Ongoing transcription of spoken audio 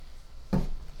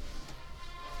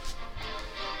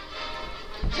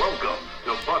Welcome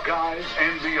to Buckeyes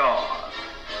and Beyond.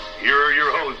 Here are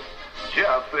your hosts,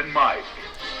 Jeff and Mike.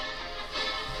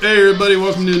 Hey everybody,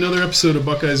 welcome to another episode of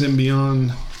Buckeyes and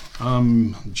Beyond.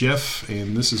 I'm Jeff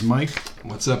and this is Mike.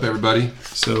 What's up, everybody?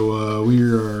 So we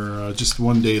are just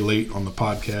one day late on the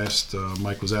podcast.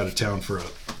 Mike was out of town for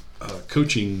a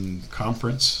coaching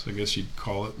conference, I guess you'd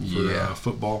call it, for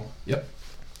football. Yep.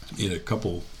 He had a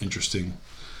couple interesting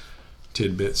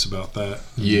tidbits about that.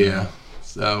 Yeah.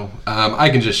 So I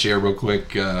can just share real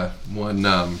quick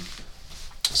one.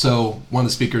 So one of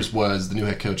the speakers was the new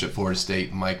head coach at Florida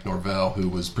State, Mike Norvell, who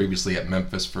was previously at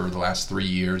Memphis for the last 3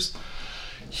 years.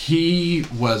 He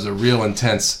was a real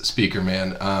intense speaker,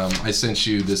 man. I sent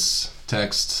you this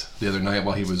text the other night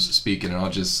while he was speaking, and I'll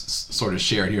just sort of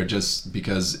share it here just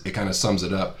because it kind of sums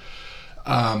it up.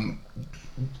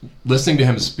 Listening to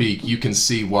him speak, you can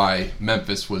see why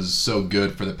Memphis was so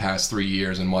good for the past 3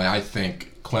 years and why I think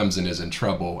Clemson is in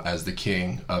trouble as the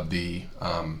king of the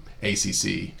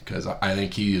ACC, because I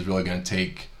think he is really going to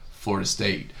take Florida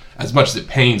State, as much as it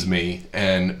pains me,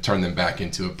 and turn them back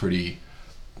into a pretty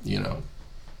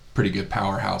good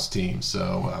powerhouse team.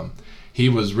 So he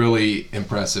was really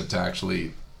impressive to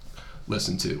actually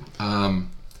listen to.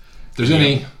 There's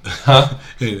any, huh?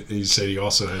 He said he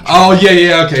also had.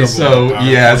 Okay.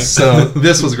 So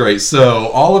this was great. So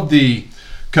all of the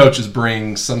coaches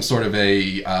bring some sort of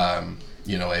a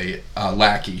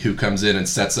lackey who comes in and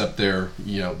sets up their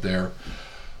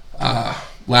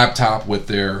laptop with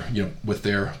their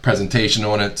presentation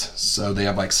on it. So they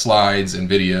have like slides and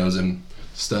videos and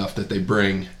stuff that they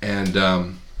bring,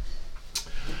 and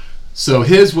so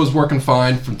his was working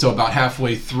fine until about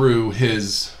halfway through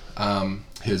his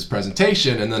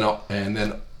presentation, and then all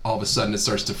of a sudden it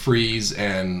starts to freeze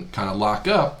and kind of lock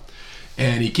up,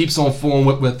 and he keeps on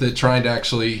fooling with it, trying to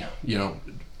actually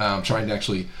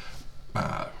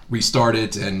restart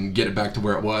it and get it back to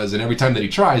where it was, and every time that he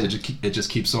tries, it just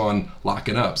keeps on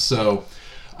locking up. So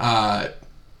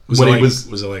was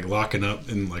it like locking up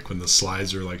and like when the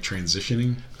slides are like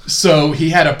transitioning? So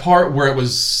he had a part where it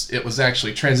was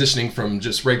actually transitioning from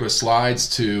just regular slides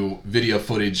to video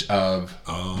footage of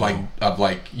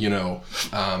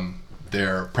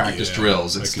their practice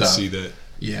drills and stuff. I can see that.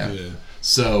 Yeah.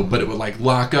 So, but it would like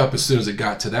lock up as soon as it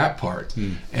got to that part,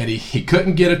 and he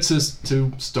couldn't get it to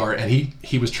start, and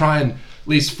he was trying at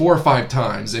least 4 or 5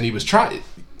 times, and he was actually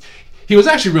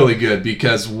really good,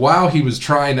 because while he was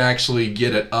trying to actually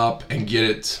get it up and get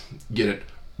it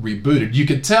rebooted, you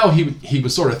could tell he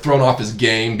was sort of thrown off his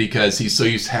game because he's so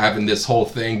used to having this whole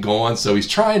thing going. So he's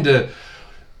trying to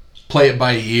play it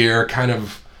by ear, kind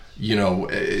of, he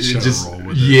was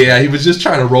just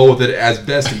trying to roll with it as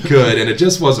best he could, and it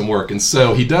just wasn't working.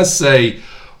 So he does say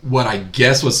what I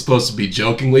guess was supposed to be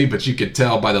jokingly, but you could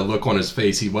tell by the look on his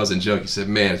face he wasn't joking. He said,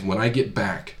 "Man, when I get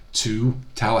back to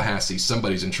Tallahassee,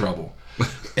 somebody's in trouble."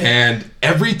 And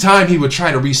every time he would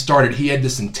try to restart it, he had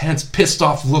this intense, pissed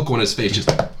off look on his face, just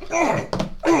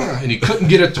and he couldn't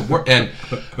get it to work. And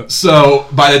so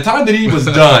by the time that he was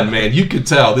done, man, you could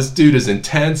tell this dude is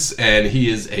intense, and he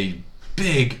is a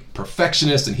big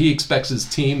perfectionist, and he expects his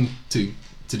team to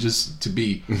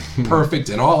be perfect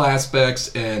in all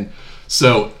aspects. And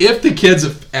so if the kids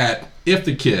at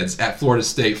Florida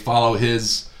State follow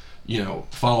his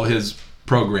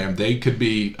program, they could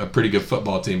be a pretty good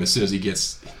football team as soon as he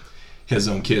gets his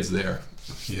own kids there.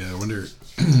 Yeah, I wonder.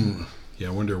 I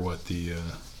wonder what the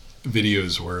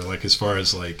videos were like, as far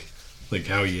as like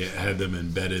how you had them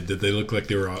embedded. Did they look like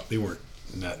they were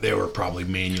probably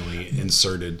manually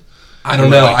inserted? I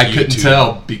don't know. I couldn't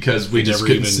tell because we just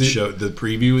couldn't see. The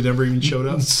preview never even showed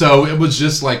up. So it was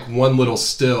just like one little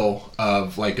still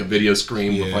of like a video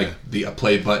screen with like a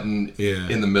play button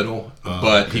in the middle,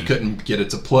 but he couldn't get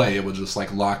it to play. It would just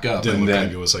like lock up. Didn't look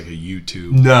like it was like a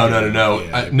YouTube. No.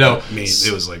 Yeah, No.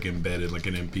 It was like embedded, like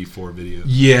an MP4 video.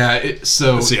 Yeah.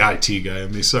 So it's the IT guy.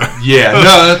 I'm sorry.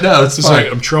 Yeah. No. It's fine.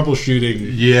 Like I'm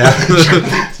troubleshooting. Yeah.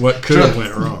 What could have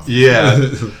went wrong? Yeah.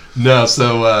 No,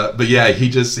 so but yeah,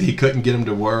 he couldn't get him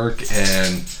to work,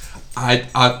 and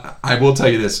I will tell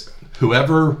you this: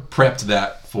 whoever prepped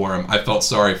that for him, I felt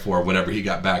sorry for whenever he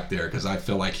got back there, because I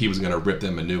feel like he was going to rip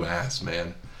them a new ass,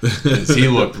 man. Because he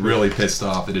looked really pissed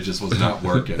off that it just was not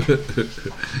working.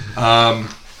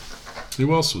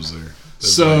 Who else was there?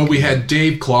 So we had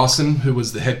Dave Clawson, who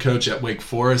was the head coach at Wake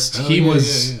Forest. He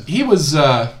was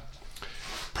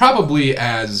probably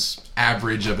as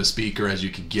average of a speaker as you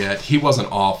could get. He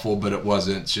wasn't awful, but it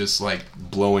wasn't just like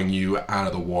blowing you out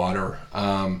of the water.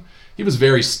 He was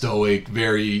very stoic,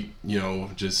 very,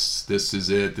 just this is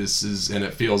it, and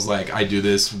it feels like I do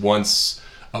this once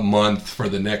a month for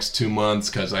the next 2 months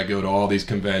because I go to all these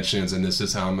conventions and this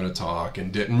is how I'm going to talk,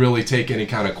 and didn't really take any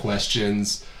kind of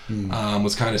questions.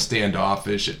 Was kind of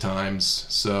standoffish at times.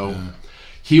 So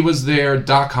he was there.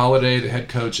 Doc Holliday, the head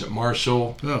coach at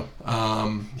Marshall.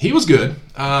 He was good.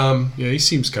 Yeah, he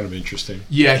seems kind of interesting.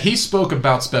 Yeah, he spoke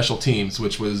about special teams,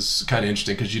 which was kind of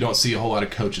interesting because you don't see a whole lot of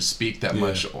coaches speak that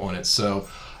much on it. So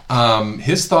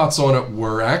his thoughts on it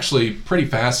were actually pretty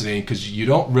fascinating because you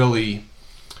don't really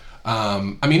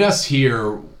us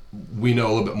here, we know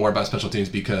a little bit more about special teams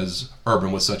because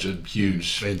Urban was such a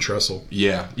huge... And Tressel.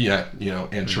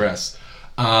 And Tress.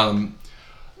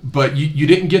 But you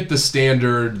didn't get the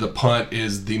standard, the punt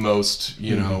is the most,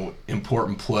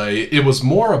 important play. It was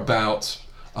more about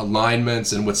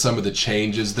alignments and with some of the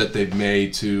changes that they've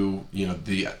made to,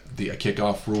 the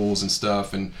kickoff rules and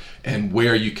stuff, and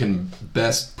where you can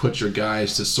best put your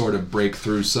guys to sort of break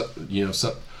through,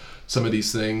 some of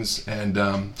these things. And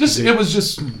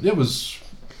it was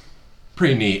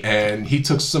pretty neat. And he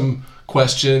took some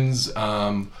questions,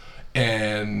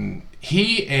 and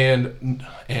he and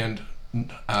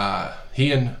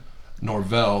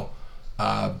Norvell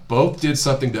both did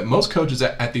something that most coaches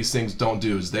at these things don't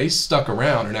do, is they stuck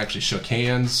around and actually shook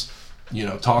hands,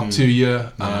 talked to you.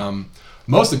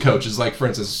 Most of the coaches, like for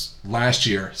instance, last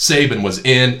year, Saban was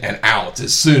in and out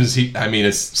as soon as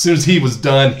he was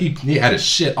done. He had his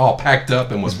shit all packed up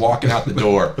and was walking out the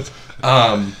door.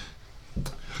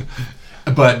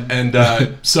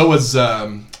 So was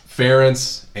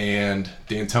Ferentz and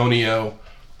D'Antonio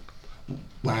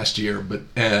last year. But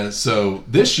so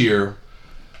this year,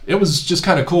 it was just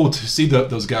kind of cool to see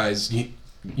those guys,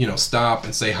 stop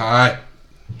and say hi.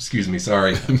 Excuse me,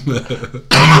 sorry.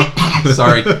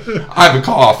 Sorry, I have a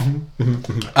cough.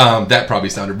 That probably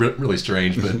sounded really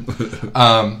strange, but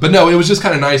no, it was just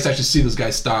kind of nice to actually see those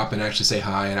guys stop and actually say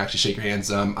hi and actually shake your hands.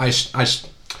 I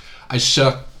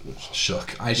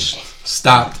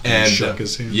stopped and shook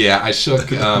his hand. Yeah, I shook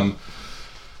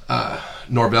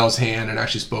Norvell's hand and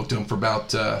actually spoke to him for about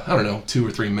 2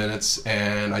 or 3 minutes,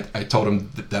 and I told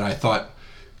him that I thought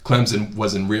Clemson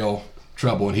was in real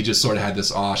trouble, and he just sort of had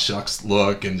this aw shucks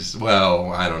look and just,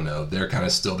 well, I don't know, they're kind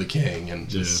of still the king, and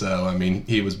just so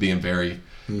he was being very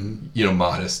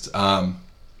modest,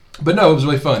 but no, it was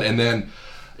really fun. And then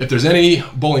if there's any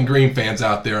Bowling Green fans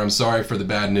out there, I'm sorry for the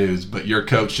bad news, but your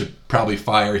coach should probably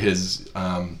fire his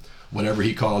whatever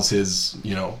he calls his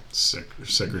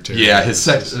secretary,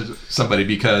 somebody,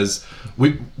 because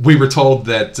we were told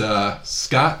that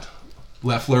Scott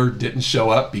Leffler didn't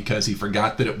show up because he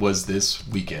forgot that it was this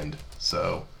weekend.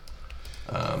 So,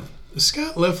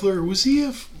 Scott Leffler, was he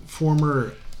a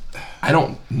former... I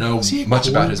don't know much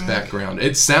about his background.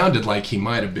 It sounded like he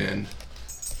might have been.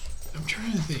 I'm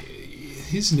trying to think.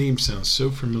 His name sounds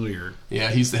so familiar. Yeah,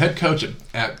 he's the head coach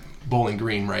at Bowling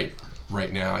Green right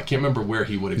now. I can't remember where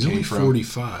he would have came from. He's only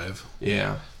 45.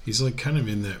 Yeah. He's like kind of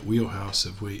in that wheelhouse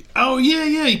of wait. Oh,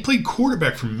 yeah. He played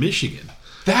quarterback from Michigan.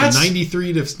 That's from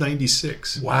 93 to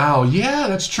 96. Wow, yeah,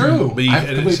 that's true. But I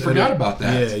completely forgot about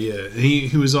that. Yeah.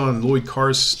 He was on Lloyd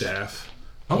Carr's staff.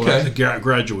 Okay. A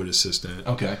graduate assistant.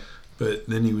 Okay. But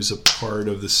then he was a part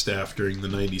of the staff during the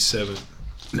 97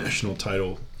 national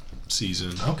title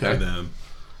season for them.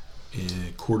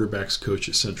 And quarterbacks coach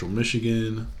at Central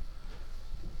Michigan.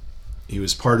 He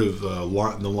was part of the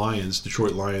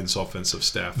Detroit Lions offensive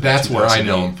staff. That's where I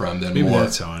know him from. Maybe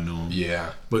that's how I know him.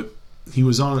 Yeah. But he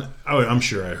was on. I'm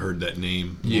sure I heard that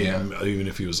name. Yeah. Even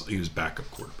if he was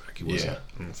backup quarterback, he wasn't.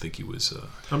 I don't think he was.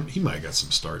 He might have got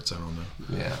some starts. I don't know.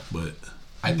 Yeah. But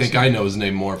I think I know his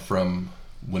name more from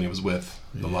when he was with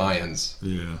the Lions.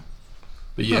 Yeah.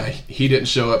 But yeah, he didn't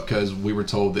show up because we were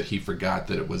told that he forgot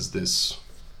that it was this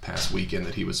past weekend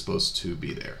that he was supposed to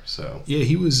be there. So yeah,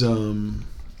 he was.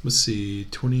 Let's see,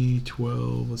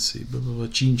 2012. Let's see, blah, blah, blah.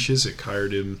 Gene Chizik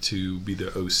hired him to be the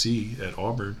OC at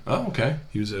Auburn. Oh, okay.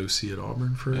 He was OC at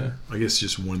Auburn for, I guess,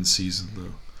 just one season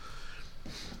though.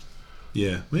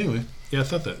 Yeah. Anyway, I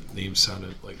thought that name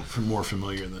sounded like more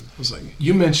familiar than I was like.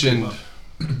 You mentioned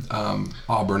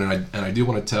Auburn, and I do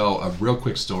want to tell a real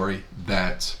quick story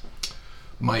that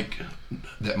Mike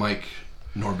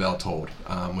Norvell told,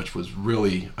 which was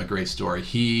really a great story.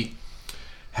 He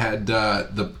had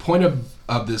the point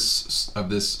of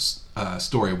this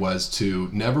story was to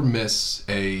never miss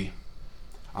a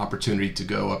opportunity to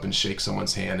go up and shake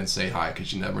someone's hand and say hi,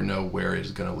 because you never know where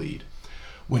it's going to lead.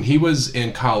 When he was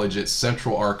in college at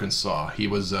Central Arkansas, he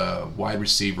was a wide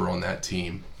receiver on that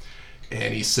team,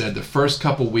 and he said the first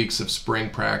couple weeks of spring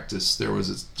practice there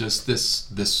was just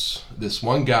this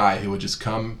one guy who would just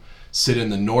come sit in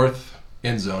the north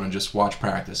end zone and just watch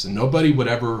practice, and nobody would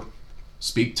ever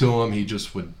speak to him. He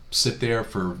just would sit there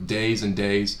for days and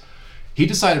days, he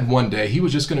decided one day he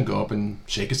was just going to go up and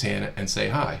shake his hand and say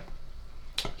hi.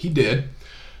 He did.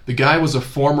 The guy was a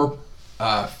former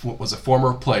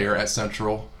player at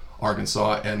Central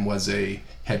Arkansas and was a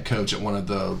head coach at one of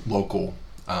the local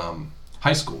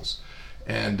high schools.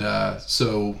 And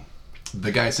so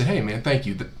the guy said, "Hey, man, thank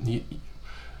you."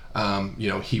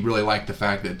 He really liked the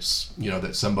fact that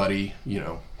that somebody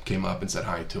came up and said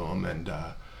hi to him, and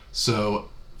so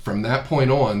from that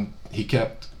point on, he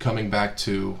kept coming back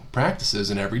to practices,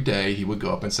 and every day he would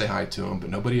go up and say hi to him, but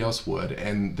nobody else would,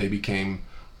 and they became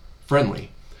friendly.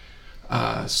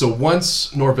 So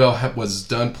once Norvell was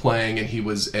done playing, and he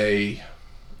was trying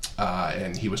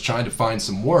to find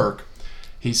some work,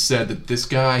 he said that this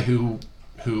guy who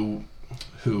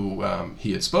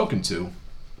he had spoken to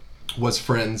was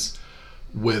friends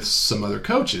with some other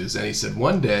coaches, and he said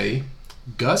one day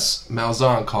Gus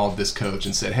Malzahn called this coach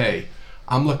and said, "Hey,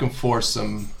 I'm looking for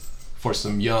some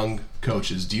young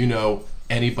coaches. Do you know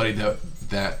anybody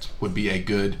that would be a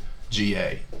good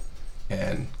GA?"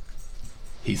 And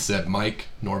he said Mike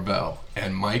Norvell,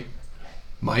 and Mike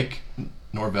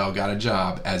Norvell got a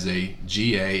job as a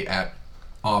GA at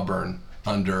Auburn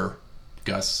under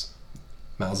Gus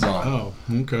Malzahn. Oh,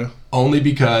 okay. Only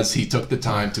because he took the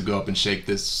time to go up and shake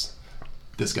this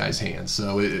guy's hand.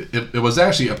 So it was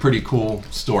actually a pretty cool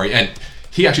story, and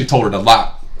he actually told it a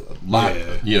lot.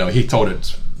 Yeah. He told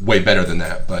it way better than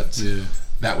that, but Yeah.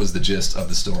 that was the gist of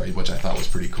the story, which I thought was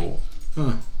pretty cool.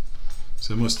 Huh.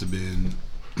 So it must have been.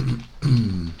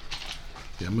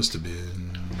 Yeah, it must have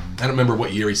been. I don't remember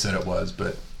what year he said it was,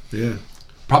 but Yeah.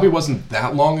 probably wasn't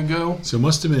that long ago. So it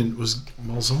must have been. Was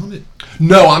Malzahn it?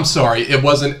 No, I'm sorry. It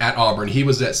wasn't at Auburn. He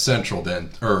was at Central then,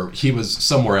 or he was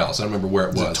somewhere else. I don't remember where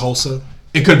it was. Was it Tulsa?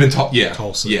 It could have been yeah.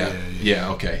 Tulsa. Yeah.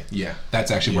 Okay. Yeah.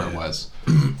 That's actually where it was.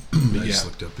 I just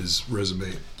looked up his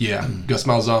resume. Yeah. Gus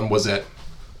Malzahn was at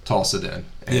Tulsa then.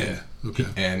 And, Okay.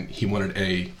 And he wanted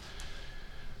a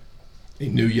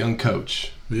new young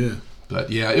coach. Yeah. But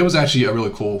yeah, it was actually a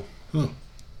really cool Huh.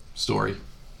 story.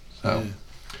 So, Yeah.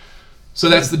 so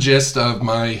that's the gist of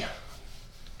my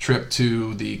trip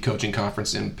to the coaching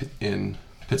conference in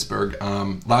Pittsburgh.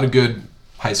 A lot of good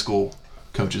high school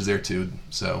coaches there too.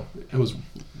 So it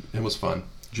was fun.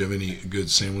 Did you have any good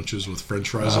sandwiches with French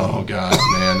fries on Oh them? God,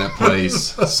 man, that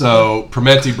place. So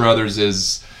Prometi Brothers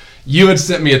is. You had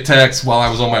sent me a text while I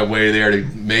was on my way there to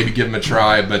maybe give them a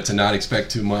try, but to not expect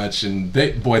too much. And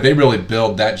they really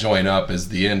build that joint up as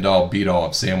the end-all, be-all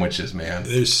of sandwiches, man.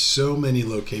 There's so many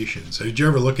locations. Did you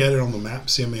ever look at it on the map,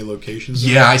 see how many locations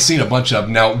there Yeah, I seen a bunch of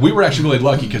them. Now, we were actually really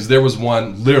lucky because there was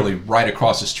one literally right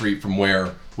across the street from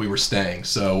where we were staying.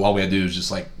 So all we had to do was just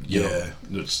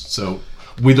so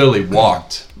we literally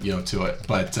walked, to it.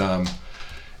 But,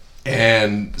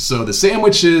 and so the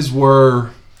sandwiches were...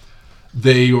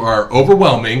 They are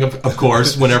overwhelming, of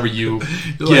course, whenever you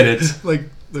get it.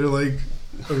 They're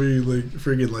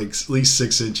friggin' at least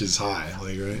 6 inches high,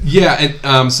 right? Yeah,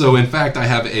 and so in fact, I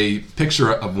have a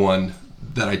picture of one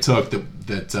that I took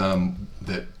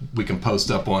that we can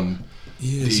post up on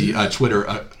the Twitter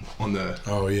on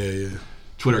the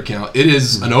Twitter account. It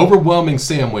is an overwhelming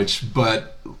sandwich,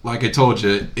 but like I told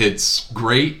you, it's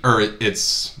great, or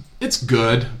it's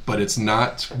good, but it's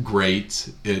not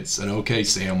great. It's an okay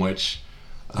sandwich.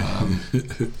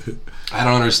 I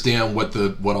don't understand what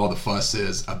all the fuss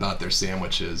is about their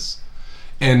sandwiches.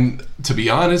 And to be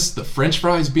honest, the French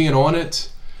fries being on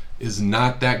it is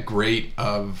not that great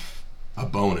of a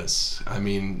bonus. I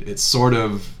mean, it's sort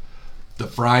of, the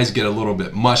fries get a little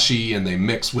bit mushy and they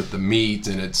mix with the meat,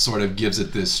 and it sort of gives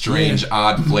it this strange,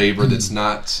 odd flavor that's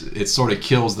not, it sort of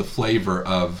kills the flavor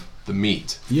of the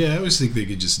meat. Yeah, I always think they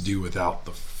could just do without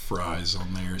the fries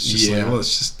on there. It's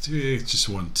just it's just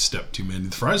one step too many.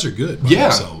 The fries are good by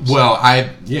themselves. Well, I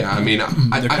mean,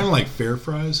 they're kind of like fair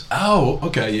fries. Oh,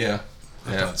 okay, yeah.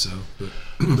 I thought so, but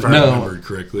if I remembered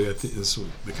correctly, I think that's what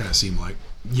they kind of seem like.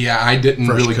 Yeah, I didn't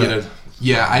really cut.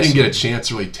 I didn't get a chance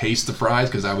to really taste the fries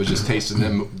because I was just tasting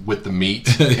them with the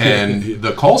meat, and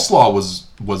the coleslaw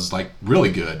was like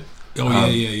really good. Oh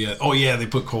yeah. Oh yeah, they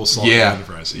put coleslaw in the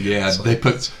fries. They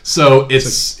put so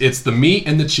it's the meat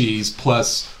and the cheese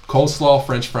plus coleslaw,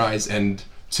 French fries, and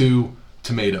 2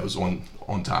 tomatoes on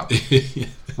top.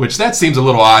 Which that seems a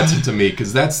little odd to me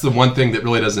because that's the one thing that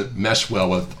really doesn't mesh well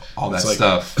with all that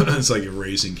stuff. It's like a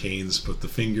Raising Cane's, put the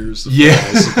fingers, the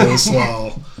fries, the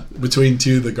coleslaw between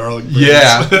 2 the garlic breads.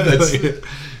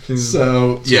 Yeah.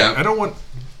 So I don't want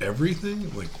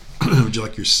everything. Like, would you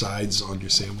like your sides on your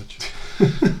sandwich?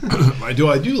 I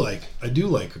do like a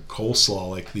coleslaw,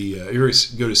 like the you ever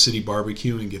go to City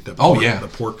Barbecue and get the the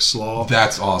pork slaw.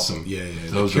 That's awesome. Yeah.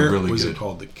 Those are really good. What's it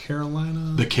called? The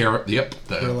Carolina.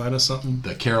 Carolina something.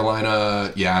 The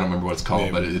Carolina. Yeah, I don't remember what it's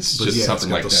called, but it's just something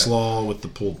like that. The slaw with the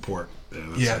pulled pork.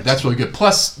 That's really good.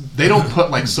 Plus, they don't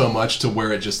put like so much to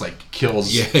where it just like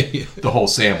kills the whole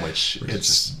sandwich. It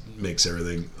just makes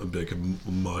everything a bit of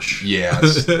mush. Yeah,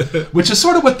 which is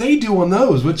sort of what they do on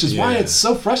those, which is why it's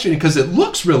so frustrating because it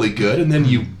looks really good, and then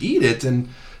you eat it, and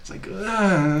it's like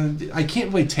I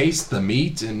can't really taste the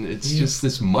meat, and it's just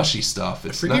this mushy stuff.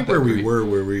 It's I forget where we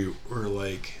were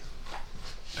like,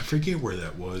 I forget where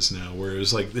that was now. Where it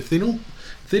was like if they don't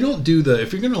do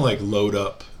if you're gonna like load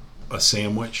up a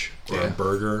sandwich or a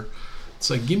burger, it's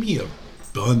like give me a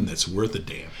bun that's worth a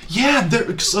damn. Yeah,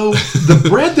 so the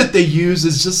bread that they use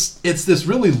is it's this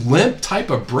really limp type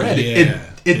of bread.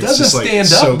 It doesn't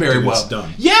stand up very well. It's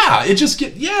done. Yeah,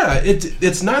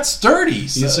 it's not sturdy.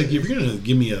 So. It's like if you're gonna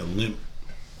give me a limp,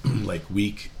 like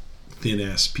weak, thin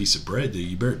ass piece of bread,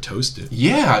 you better toast it.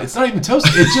 Yeah, it's not even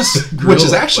toasted. It's just which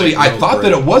is actually I thought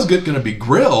that it was going to be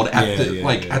grilled at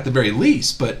at the very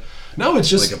least, but. No, it's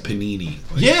just like a panini.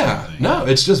 No,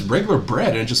 it's just regular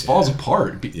bread, and it just falls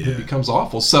apart. It becomes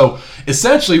awful. So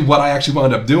essentially, what I actually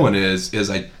wound up doing is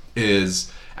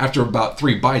after about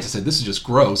 3 bites, I said, "This is just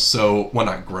gross." So, well,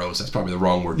 not gross. That's probably the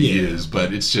wrong word to use,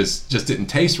 but it's just didn't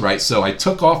taste right. So I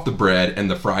took off the bread and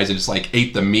the fries and just like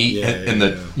ate the meat and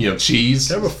the cheese.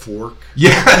 Have a fork.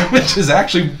 Yeah, which is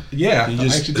actually I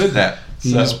actually did that.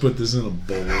 You just put this in a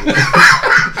bowl.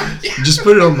 Just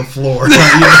put it on the floor.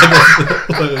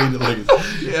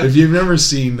 If you've never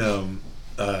seen on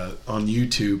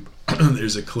YouTube,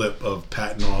 there's a clip of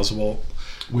Patton Oswalt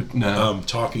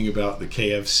talking about the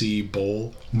KFC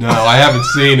bowl. No, I haven't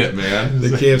seen it, man. The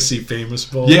KFC famous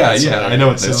bowl. Yeah, I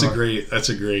know it's that's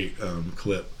a great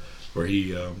clip where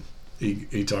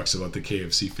he talks about the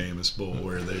KFC famous bowl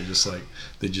where they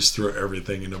just throw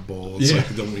everything in a bowl. It's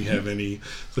like, don't we have any?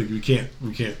 It's like we can't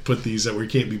put these out. We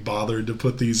can't be bothered to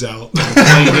put these out on the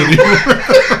plane anymore.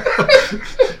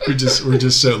 we're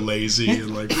just so lazy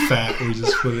and like fat. We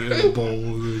just put it in a bowl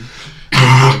and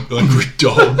like we're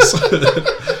dogs.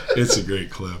 It's a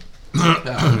great clip.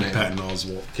 Patton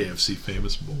Oswalt KFC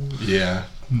famous bowl. Yeah.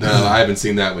 No, I haven't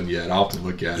seen that one yet. I'll have to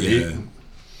look at it.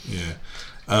 Yeah.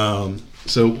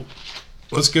 So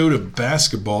let's go to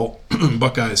basketball.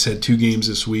 Buckeyes had 2 games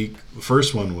this week. The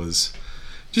first one was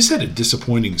just had a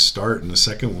disappointing start, and the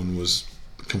second one was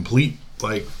complete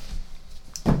like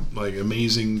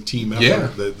amazing team effort. Yeah.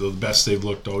 The best they've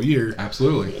looked all year.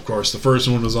 Absolutely. Of course, the first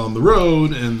one was on the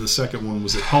road, and the second one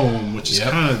was at home, which is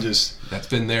kind of just that's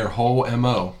been their whole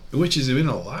MO. Which has been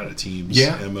a lot of teams'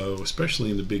 MO, especially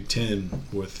in the Big Ten,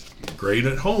 with great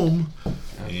at home,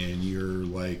 and you're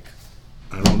like,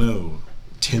 I don't know,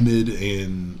 timid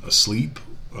and asleep,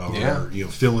 or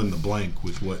fill in the blank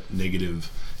with what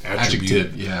negative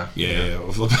attribute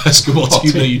of a basketball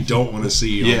team that you don't want to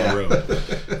see on the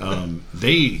road.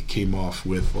 They came off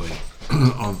with like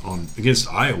on against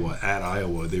Iowa at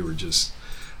Iowa. They were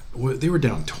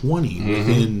down 20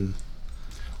 within.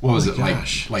 What was it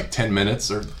like 10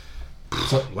 minutes or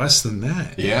less than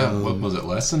that? Yeah, what was it?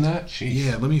 Less than that? Jeez.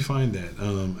 Yeah, let me find that.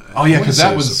 Because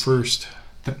that was the first.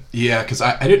 Because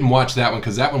I didn't watch that one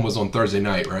because that one was on Thursday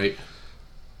night, right?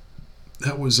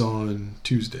 That was on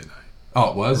Tuesday night. Oh,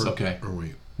 it was? Okay. Or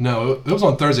wait. No, it was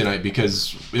on Thursday night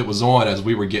because it was on as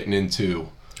we were getting into.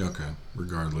 Okay,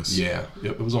 regardless. Yeah,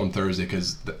 it was on Thursday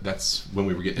because that's when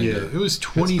we were getting into. Yeah, it was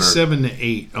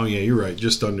 27-8. Oh, yeah, you're right.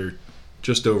 Just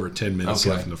over 10 minutes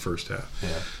left in the first half.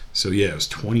 Yeah. So, it was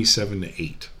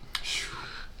 27-8.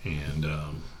 And,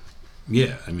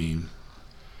 I mean,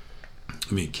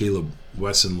 Caleb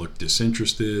Wesson looked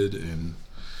disinterested, and,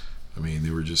 I mean,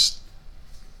 they were just,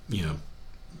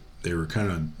 they were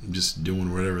kind of just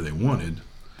doing whatever they wanted.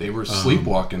 They were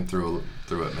sleepwalking through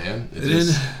it, man.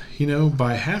 Then,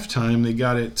 by halftime, they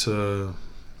got it to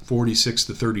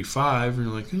 46-35, and you're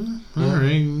like, all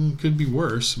right, could be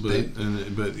worse. But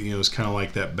it's kind of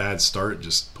like that bad start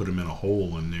just put them in a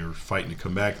hole, and they were fighting to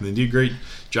come back, and they did a great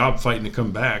job fighting to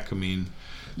come back. I mean,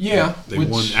 they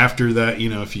won after that.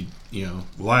 If you the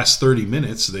last 30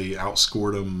 minutes, they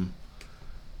outscored them.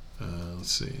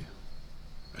 Let's see,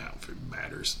 if it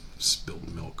matters,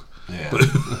 spilled milk. Yeah,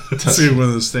 it's one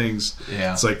of those things.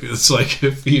 Yeah, it's like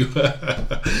if you.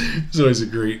 It's always a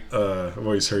great. I've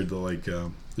always heard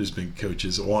there's been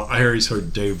coaches. I always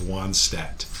heard Dave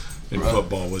Wannstedt in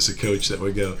football was a coach that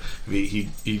would go. He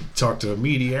talked to the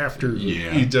media after.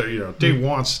 Yeah. Dave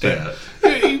Wannstedt.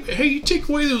 Hey, you take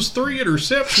away those 3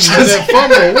 interceptions and that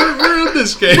fumble. We're in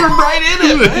this game. We're right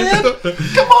in it, man.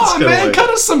 Come on, man. like- Cut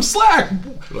us some slack.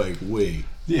 Like, wait.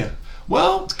 Yeah.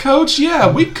 Well, Coach,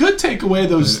 we could take away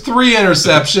those 3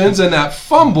 interceptions and that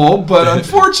fumble, but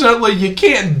unfortunately, you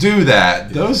can't do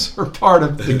that. Those are part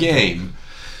of the game.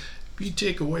 If you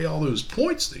take away all those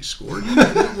points they scored,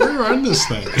 we're on this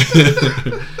thing.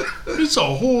 It's a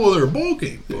whole other ball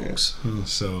game, folks.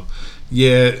 So,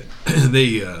 yeah,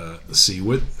 they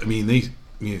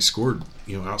they scored.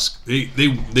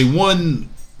 They won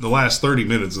the last 30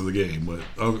 minutes of the game, but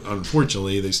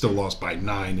unfortunately, they still lost by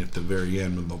 9 at the very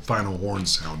end when the final horn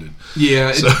sounded.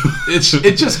 Yeah,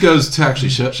 it just goes to actually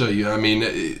show you. I mean,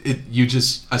 you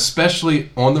just, especially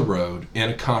on the road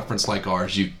in a conference like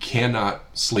ours, you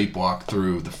cannot sleepwalk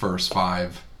through the first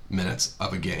 5 minutes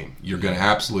of a game. You're going to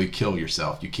absolutely kill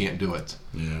yourself. You can't do it.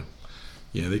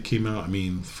 Yeah, they came out.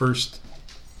 It was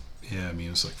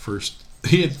like first.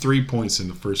 He had 3 points in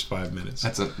the first 5 minutes.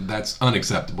 That's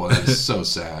unacceptable. That is so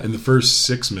sad. In the first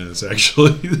 6 minutes,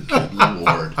 actually. Good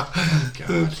Lord.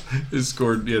 God.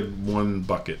 He had 1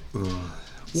 bucket.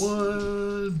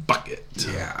 1 bucket.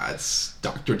 Yeah, it's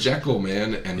Dr. Jekyll,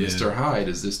 man, and Mr. Hyde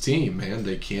is this team, man.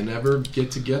 They can't ever get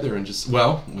together and just,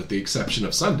 with the exception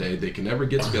of Sunday, they can never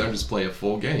get together and just play a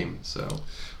full game. So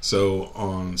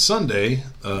on Sunday,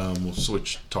 we'll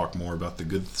talk more about the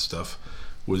good stuff,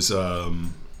 was...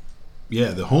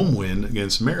 the home win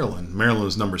against Maryland. Maryland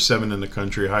was number 7 in the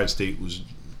country. Ohio State was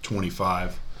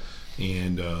 25.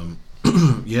 And,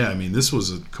 this was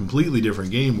a completely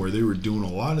different game where they were doing a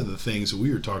lot of the things that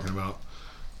we were talking about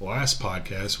last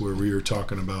podcast, where we were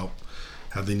talking about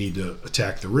how they need to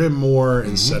attack the rim more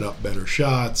and set up better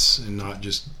shots and not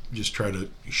just try to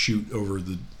shoot over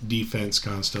the defense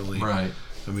constantly. Right.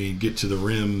 Get to the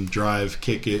rim, drive,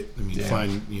 kick it.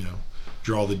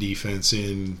 Draw the defense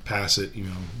in, pass it,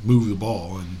 move the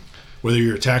ball. And whether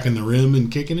you're attacking the rim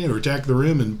and kicking it or attack the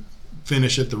rim and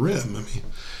finish at the rim.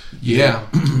 Yeah.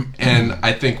 And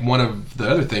I think one of the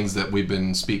other things that we've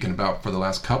been speaking about for the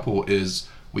last couple is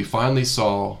we finally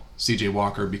saw C.J.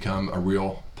 Walker become a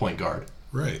real point guard.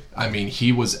 Right.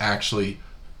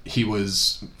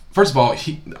 First of all,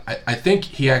 I think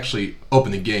he actually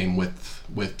opened the game with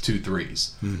 2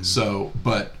 threes. Mm-hmm. So,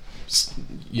 but...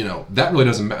 that really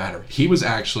doesn't matter. He was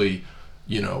actually,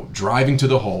 driving to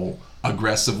the hole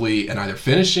aggressively and either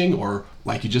finishing or,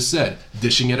 like you just said,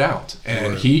 dishing it out.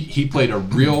 And he played a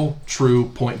real, true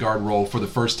point guard role for the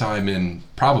first time in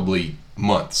probably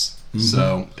months. Mm-hmm.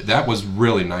 So that was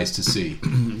really nice to see.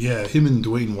 Yeah, him and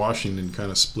Dwayne Washington kind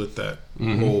of split that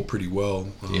role pretty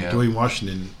well. Dwayne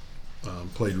Washington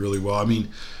played really well. He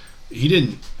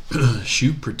didn't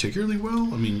shoot particularly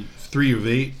well. 3 of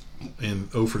 8.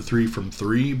 And 0 for 3 from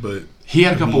 3, but he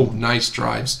had a couple nice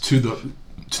drives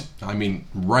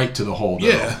right to the hole.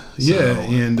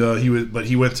 And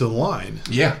he went to the line.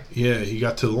 Yeah, he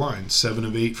got to the line. 7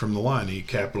 of 8 from the line. He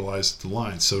capitalized at the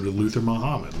line. So did Luther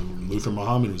Muhammad. Luther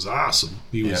Muhammad was awesome.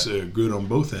 He was good on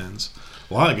both ends.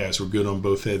 A lot of guys were good on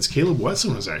both ends. Caleb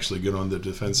Wesson was actually good on the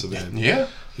defensive end. Yeah,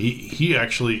 he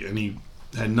actually he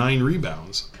had 9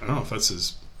 rebounds. I don't know if that's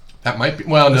his. That might be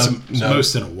it's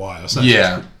most in a while. It's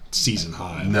not season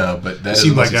high. No, but that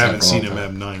seems like I haven't seen him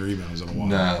have 9 rebounds in a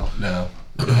while. No,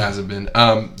 it hasn't been.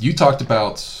 You talked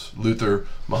about Luther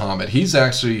Muhammad. He's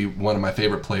actually one of my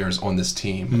favorite players on this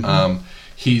team. Mm-hmm.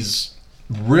 He's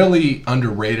really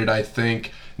underrated, I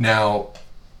think. Now,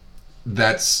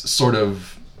 that's sort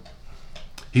of...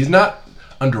 He's not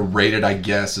underrated, I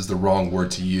guess, is the wrong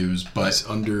word to use, but... He's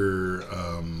under...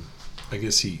 I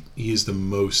guess he is the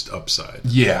most upside.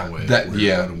 Yeah, in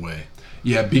a way.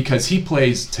 Yeah, because he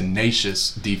plays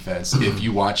tenacious defense. If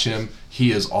you watch him,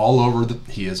 he is all over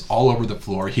the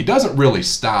floor. He doesn't really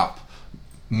stop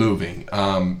moving.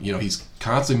 He's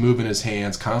constantly moving his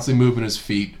hands, constantly moving his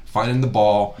feet, finding the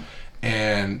ball.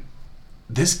 And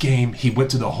this game, he went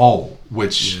to the hole,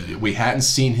 which we hadn't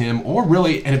seen him or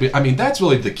really. And that's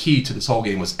really the key to this whole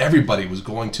game was everybody was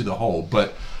going to the hole.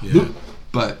 But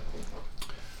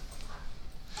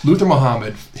Luther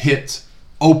Muhammad hit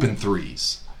open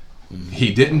threes.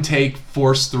 He didn't take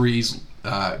forced threes,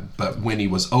 but when he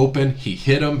was open, he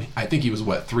hit them. I think he was,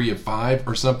 3 of 5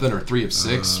 or something, or 3 of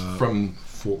 6 from...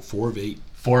 4 of 8.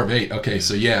 4 of 8, okay,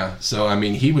 so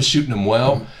he was shooting them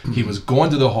well. He was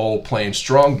going to the hole, playing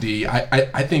strong D.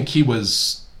 I think he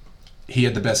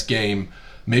had the best game,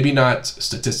 maybe not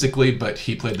statistically, but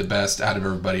he played the best out of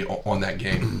everybody on that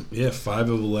game. 5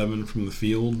 of 11 from the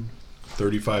field,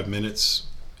 35 minutes,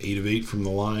 8 of 8 from the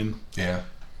line. Yeah.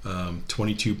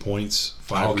 22 points,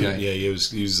 5. Okay. Yeah, he was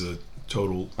the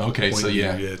total. Okay, point so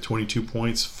leader. yeah. 22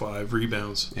 points, 5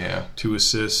 rebounds, Yeah. 2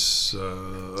 assists,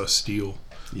 a steal.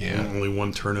 Yeah. Only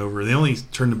 1 turnover. They only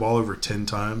turned the ball over 10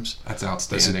 times. That's As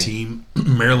outstanding. a team,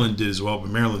 Maryland did as well, but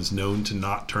Maryland's known to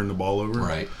not turn the ball over.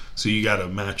 Right. So you got to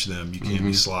match them. You can't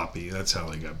be sloppy. That's how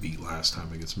they got beat last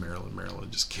time against Maryland.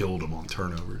 Maryland just killed them on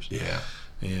turnovers. Yeah.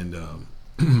 And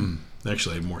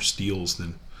actually had more steals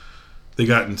than they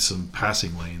got in some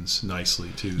passing lanes nicely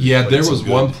too. Yeah, Played there some was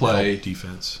good one play. help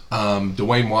defense.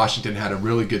 Dwayne Washington had a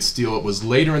really good steal. It was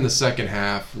later in the second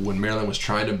half when Maryland was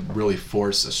trying to really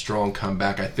force a strong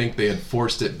comeback. I think they had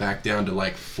forced it back down to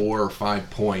like 4 or 5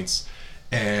 points.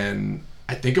 And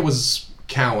I think it was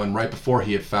Cowan right before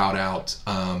he had fouled out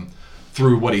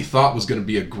through what he thought was going to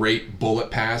be a great bullet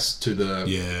pass to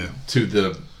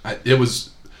the it was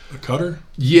A cutter?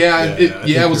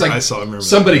 it was like I remember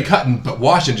somebody that. cutting, but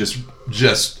Washington just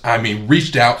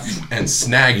reached out and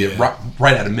snagged it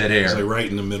right out of midair. It was like right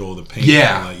in the middle of the paint.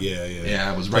 Yeah. Like, yeah.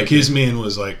 Yeah, it was right like his there. man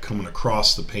was like coming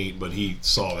across the paint, but he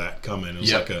saw that coming.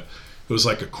 It was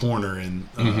like a corner and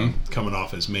coming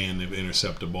off his man to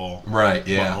intercept a ball. Right,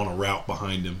 yeah. On a route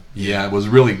behind him. Yeah, it was a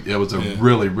really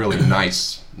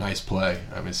nice play.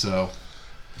 I mean, so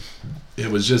it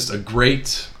was just a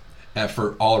great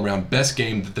effort all around. Best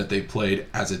game that they played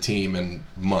as a team in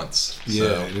months. Yeah,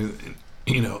 So,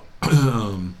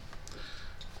 and,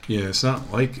 it's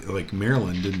not like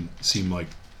Maryland didn't seem like.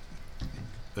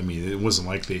 I mean, it wasn't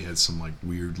like they had some like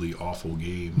weirdly awful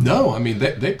game. no, I mean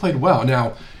they played well.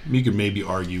 Now You could maybe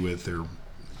argue with their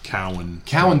Cowan.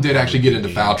 did actually get into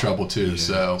game. foul trouble too, Yeah,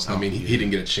 so it's I not- mean he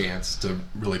didn't get a chance to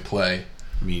really play.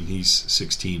 I mean, he's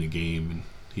 16 a game and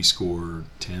he scored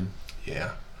 10.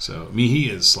 Yeah. So I mean, he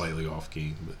is slightly off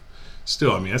game, but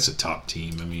still, I mean, that's a top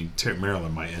team. I mean,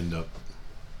 Maryland might end up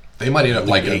They might end up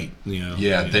like 8. Yeah,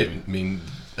 in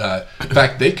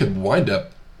fact, they could wind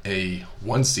up a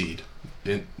 1 seed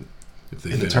in if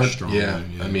they the finish tournament. strong. Yeah,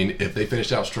 I mean, if they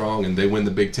finish out strong and they win the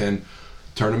Big Ten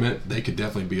tournament, they could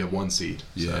definitely be a 1 seed.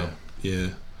 Yeah, So. yeah.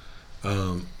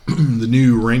 The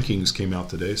new rankings came out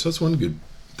today, so that's one good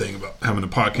thing about having a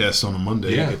podcast on a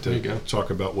Monday. Yeah, You get there you to go.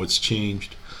 talk about what's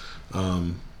changed.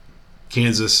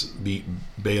 Kansas beat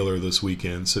Baylor this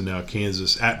weekend, so now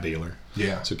Kansas at Baylor.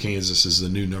 Yeah. So Kansas is the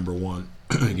new number 1,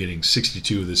 getting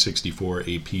 62 of the 64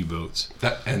 AP votes.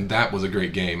 That was a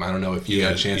great game. I don't know if you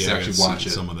had a chance to I actually got watch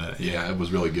it. some of that. Yeah, it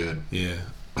was really good. Yeah,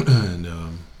 and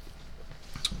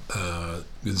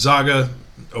Gonzaga.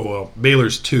 Oh well,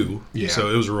 Baylor's 2. Yeah. So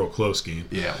it was a real close game.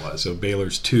 Yeah, it was. So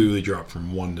Baylor's 2. They dropped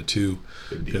from 1 to 2.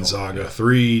 Big deal. Gonzaga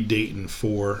 3. Dayton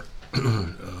 4.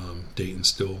 Dayton's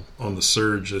still on the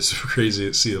surge. It's crazy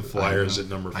to see the Flyers at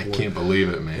number 4. I can't believe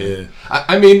it, man. Yeah.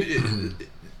 I mean,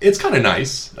 it's kind of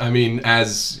nice. I mean,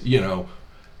 as you know,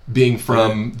 being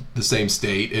from the same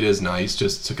state, it is nice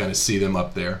just to kind of see them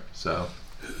up there. So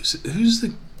Who's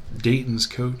the Dayton's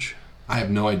coach? I have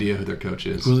no idea who their coach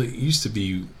is. Well, it used to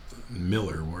be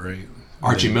Miller, right?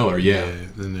 Archie Miller, yeah.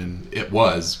 And then It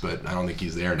was, but I don't think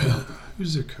he's there now.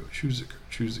 who's their coach? Who's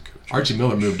the coach? Archie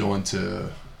Miller moved on to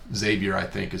Xavier, I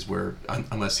think, is where,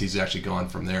 unless he's actually gone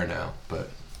from there now. But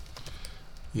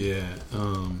Yeah.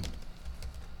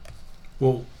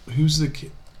 Well,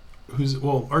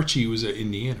 Archie was at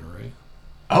Indiana, right?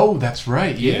 oh, that's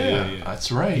right. Yeah, Yeah.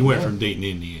 that's right. He went yeah. from Dayton to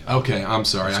Indiana. Okay, I'm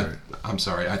sorry. Sorry. I'm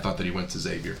sorry. I thought that he went to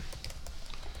Xavier.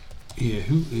 Yeah,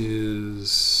 who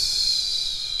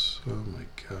is? Oh my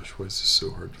gosh, why is this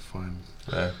so hard to find?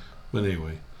 But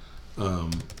anyway,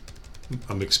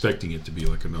 I'm expecting it to be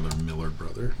like another Miller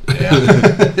brother. Yeah,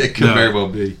 it could No. very well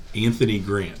be. Anthony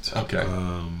Grant. Okay.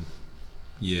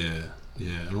 Yeah.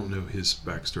 I don't know his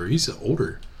backstory. He's an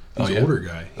older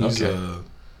guy. He's Okay.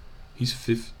 he's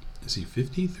 50. Is he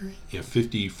 53? Yeah,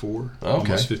 54. Okay.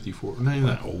 Almost 54. No, he's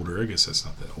not older. I guess that's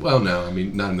not that old. Well, no, I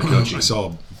mean, not in the coaching. I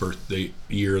saw a birthday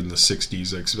year in the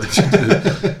 60s. I expected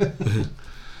to.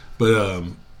 But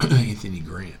Anthony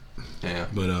Grant. Yeah.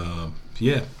 But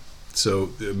yeah.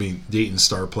 So I mean, Dayton's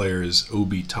star player is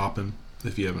Obi Toppin.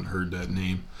 If you haven't heard that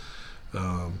name,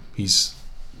 he's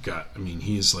got. I mean,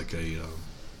 he's like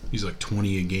he's like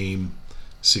 20 a game,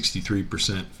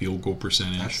 63% field goal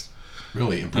percentage. That's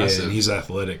really Yeah, impressive. and he's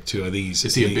athletic too. I think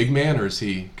is he a big man or is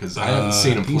he? Because I haven't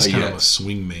seen him He's play kind yet. of a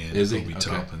swing man. Is he? Obi Okay.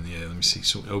 Toppin. Yeah, let me see.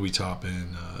 So Obi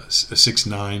Toppin,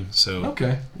 6'9". So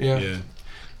Okay. Yeah. yeah,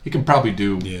 He can probably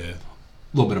do a yeah,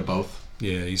 little bit of both.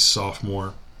 yeah. He's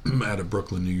sophomore out of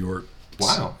Brooklyn, New York.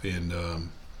 Wow. And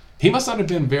He must not have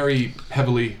been very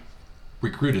heavily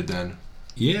recruited then.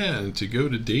 yeah, and to go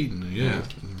to Dayton, yeah,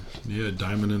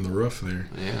 diamond in the rough there.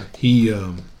 Yeah. He,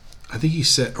 I think he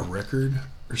set a record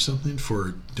or something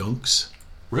for dunks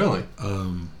Really?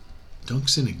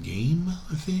 Dunks in a game,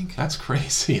 I think. That's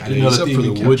crazy. I Yeah, didn't know he's that up they for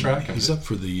even the kept Wooden. track of He's it. up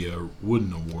for the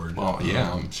Wooden Award. Well,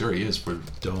 yeah, I'm sure he is for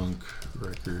Dunk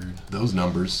record. those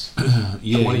numbers.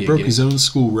 Yeah, 20 he a broke game. his own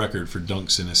school record for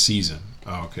dunks in a season.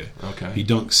 Oh, okay. Okay. He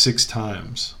dunked 6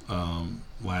 times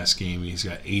last game. He's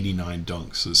got 89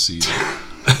 dunks this season.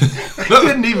 I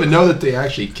didn't even know that they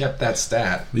actually kept that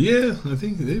stat. But yeah, I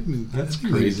think they've been, That's I think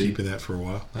they've been crazy. keeping that for a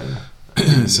while.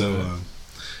 Yeah. So,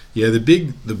 yeah, the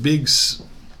big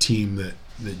team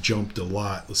that jumped a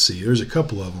lot. Let's see, there's a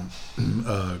couple of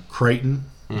them. Crichton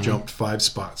jumped 5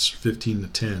 spots, 15 to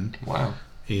 10, Wow.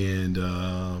 and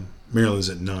Maryland's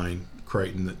at 9,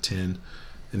 Crichton at 10,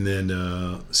 and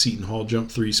then Seton Hall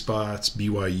jumped 3 spots.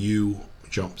 BYU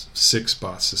jumped 6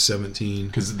 spots to 17.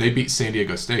 Because they beat San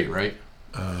Diego State, right?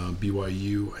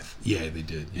 BYU, yeah, they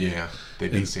did. Yeah, they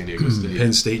beat And San Diego State.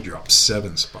 Penn State dropped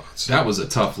 7 spots. That was a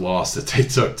tough loss that they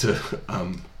took to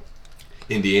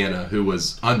Indiana, who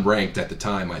was unranked at the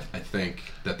time. I think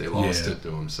that they lost Yeah. it to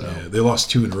them. So. Yeah, they lost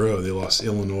 2 in a row. They lost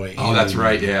Illinois. Oh, and that's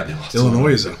right. Indiana. Yeah, they lost.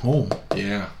 Illinois is at home.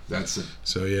 Yeah, that's it.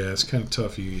 So yeah, it's kind of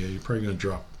tough. You're probably going to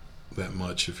drop that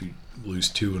much if you lose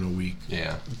 2 in a week.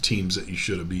 Yeah, Teams that you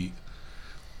should have beat.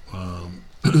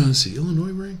 Let's see,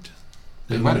 Illinois ranked?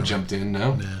 they No, might they're have jumped in.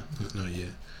 No, Nah, not yet.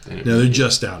 They didn't- No, they're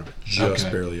just out of it. Just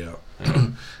Okay. barely out.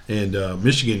 And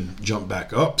Michigan jumped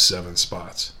back up 7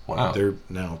 spots. Wow. They're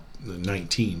now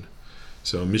 19.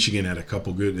 So Michigan had a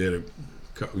couple good. They had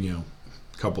a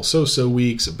couple so-so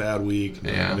weeks, a bad week,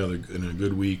 Yeah. another and a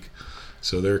good week.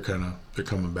 So they're coming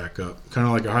back up, kind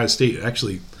of like Ohio State.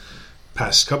 Actually,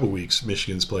 past couple weeks,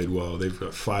 Michigan's played well. They've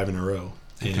got 5 in a row,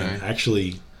 and Okay.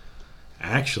 actually,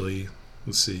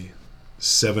 let's see,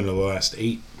 7 of the last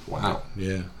 8. Wow.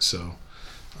 Yeah, so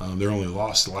their only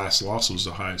loss, the last loss was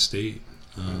Ohio State.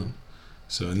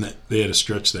 So and they had a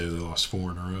stretch there. They lost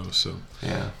 4 in a row. So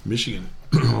Yeah. Michigan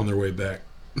on their way back.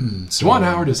 So, Juwan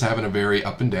Howard is having a very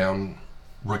up and down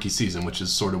rookie season, which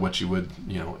is sort of what you would,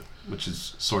 which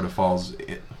is sort of falls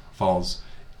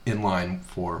in line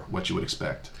for what you would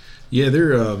expect. Yeah,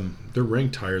 they're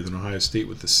ranked higher than Ohio State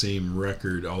with the same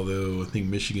record. Although I think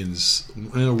Michigan's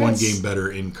one That's- game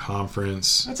better in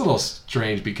conference, That's a little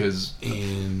strange because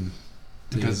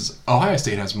Ohio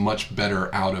State has much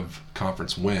better out of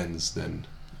conference wins than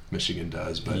Michigan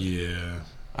does, but yeah,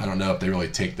 I don't know if they really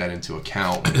take that into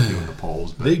account when they're doing the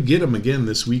polls. But they get them again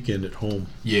this weekend at home.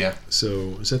 yeah,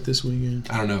 So is that this weekend?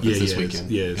 I don't know if it's this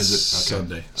weekend. It's Is it? Okay.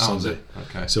 Sunday. Oh, is Sunday. it?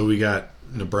 Okay. So we got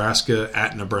Nebraska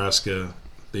at Nebraska.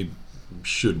 They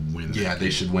should win. Yeah, that they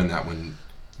game. should win that one.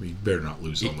 I mean, better not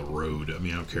lose on the road. I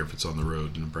mean, I don't care if it's on the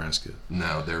road, Nebraska.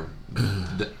 No,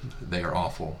 they are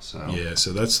awful. So Yeah,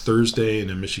 so that's Thursday, and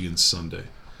then Michigan's Sunday,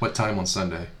 what time on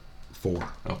Sunday? 4.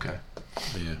 Okay.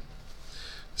 Yeah.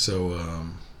 So,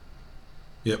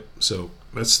 yep. So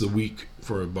that's the week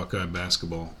for Buckeye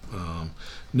basketball.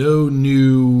 No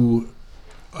new.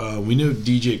 We know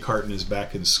DJ Carton is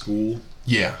back in school,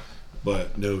 Yeah.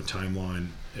 but no timeline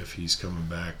if he's coming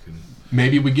back. And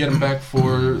Maybe we get him back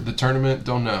for the tournament.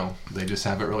 Don't know. They just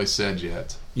haven't really said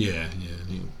yet. yeah,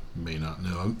 he may not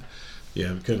know.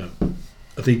 I'm kind of.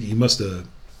 I think he must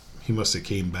have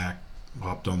came back,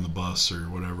 hopped on the bus or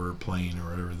whatever, plane or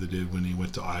whatever they did when he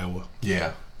went to Iowa.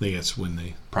 Yeah. I think that's when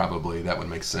they. Probably that would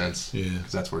make sense. Yeah.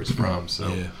 Because that's where he's from. So.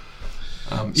 Yeah.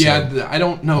 I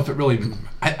don't know if it really.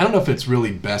 I don't know if it's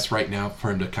really best right now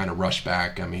for him to kind of rush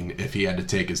back. I mean, if he had to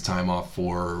take his time off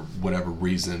for whatever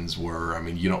reasons were, I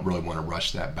mean, you don't really want to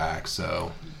rush that back.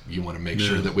 So you want to make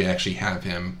sure that we actually have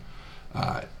him,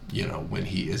 when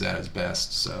he is at his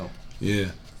best. So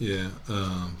Yeah.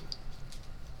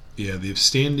 The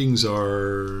standings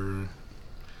are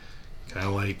kind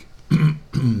of like.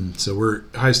 So we're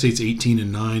Ohio State's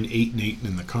 18-9, 8-8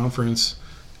 in the conference,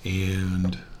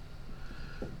 and.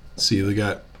 See, they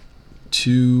got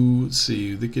 2. Let's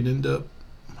see, they could end up.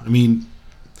 I mean,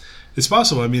 it's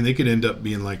possible. I mean, they could end up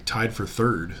being like tied for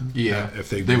 3rd. yeah, if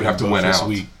they would have to both win this out.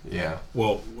 week. Yeah.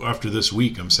 Well, after this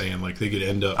week, I'm saying like they could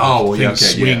end up. Oh, if yeah, things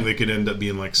okay, swing. yeah. They could end up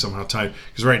being like somehow tied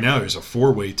because right now there's a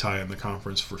 4-way tie in the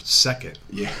conference for 2nd.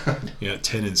 Yeah. Yeah,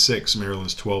 10-6.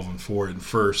 Maryland's 12-4 in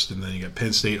 1st, and then you got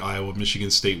Penn State, Iowa,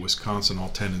 Michigan State, Wisconsin, all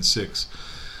 10-6.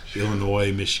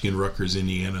 Illinois, Michigan, Rutgers,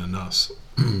 Indiana, and us,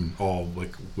 all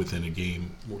like within a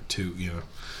game or 2.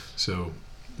 So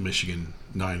Michigan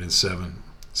 9-7.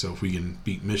 So if we can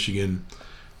beat Michigan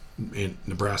and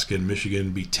Nebraska and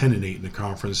Michigan, be 10-8 in the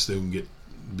conference, they can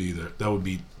that would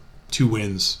be 2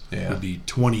 wins. Yeah. Would be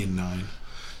 20-9.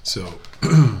 So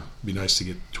it'd be nice to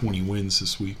get 20 wins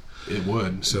this week. It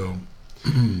would. So,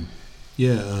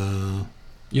 yeah.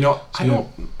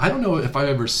 I don't know if I've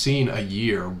ever seen a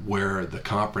year where the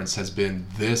conference has been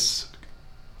this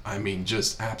I mean,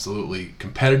 just absolutely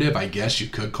competitive, I guess you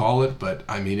could call it. But,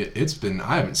 I mean, it's been...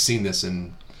 I haven't seen this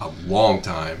in a long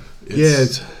time.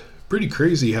 It's pretty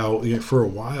crazy how, for a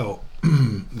while,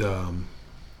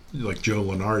 like Joe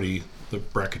Lenardi, the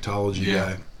bracketology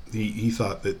guy, he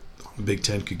thought that the Big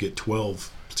Ten could get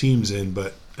 12 teams in,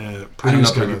 but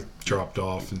Purdue's kind of dropped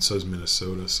off, and so is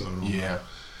Minnesota. So I don't know.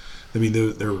 I mean,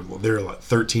 they're like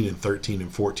 13 and 13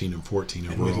 and 14 and 14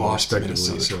 and we lost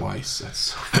respectively. So twice. That's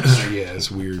so yeah,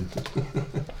 it's weird.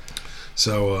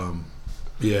 So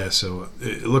so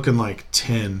looking like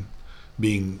 10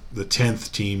 being the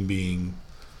 10th team being,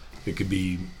 it could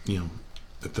be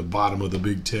at the bottom of the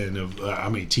Big Ten of how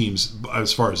many teams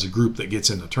as far as the group that gets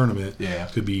in the tournament. Yeah,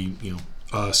 could be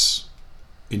us,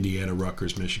 Indiana,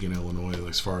 Rutgers, Michigan, Illinois,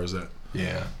 as far as that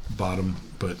bottom.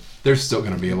 But there's still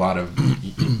going to be a lot of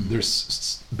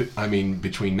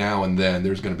between now and then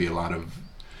there's going to be a lot of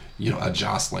a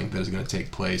jostling that is going to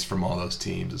take place from all those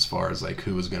teams as far as like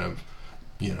who is going to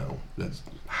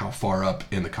how far up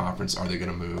in the conference are they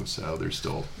going to move. So there's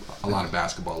still a lot of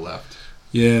basketball left.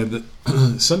 Yeah, the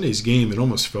Sunday's game, it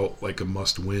almost felt like a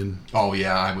must-win. Oh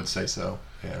yeah, I would say so.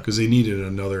 Yeah, because they needed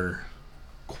another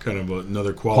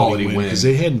quality win because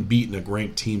they hadn't beaten a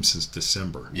ranked team since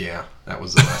December. Yeah, that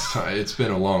was the last time. It's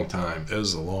been a long time. It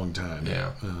was a long time.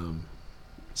 Yeah.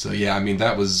 So yeah, I mean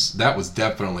that was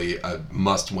definitely a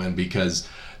must-win because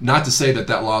not to say that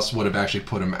loss would have actually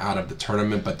put them out of the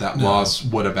tournament, but that loss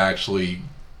would have actually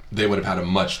they would have had a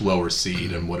much lower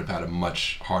seed and would have had a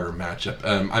much harder matchup.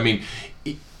 I mean.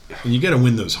 And you got to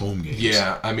win those home games.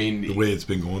 Yeah, I mean... The way it's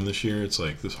been going this year, it's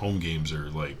like those home games are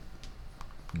like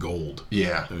gold.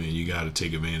 Yeah. I mean, you got to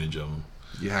take advantage of them.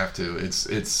 You have to.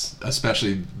 It's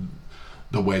especially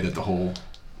the way that the whole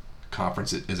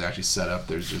conference is actually set up.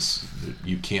 There's just...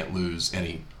 You can't lose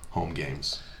any home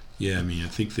games. Yeah, I mean, I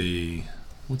think they...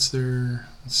 What's their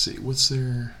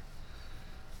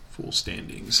full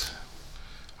standings?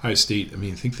 Ohio State, I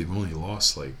mean, I think they've only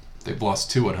lost like... They've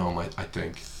lost 2 at home, I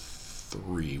think.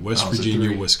 3. West Virginia,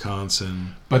 3.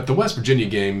 Wisconsin. But the West Virginia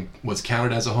game was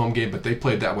counted as a home game, but they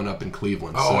played that one up in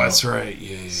Cleveland. Oh, that's right.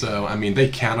 Yeah. So, I mean, they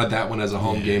counted that one as a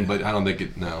home game, but I don't think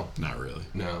it... No. Not really.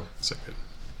 No. It's like a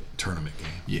tournament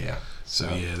game. Yeah. So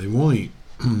yeah, they only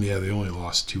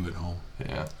lost 2 at home.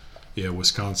 Yeah. Yeah,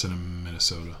 Wisconsin and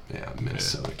Minnesota. Yeah,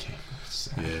 Minnesota came.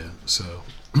 Yeah, so...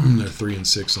 They're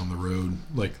 3-6 on the road.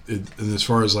 Like, and as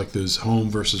far as like those home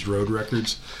versus road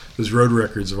records, those road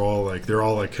records are all like they're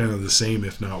all like kind of the same,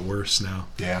 if not worse now.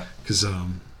 Yeah. Because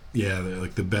they're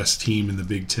like the best team in the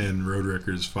Big Ten road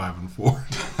record is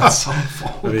 5-4. That's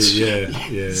awful. I mean,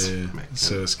 yeah.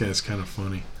 So it's kind of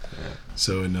funny. Yeah.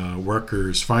 So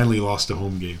Rutgers finally lost a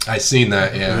home game. I seen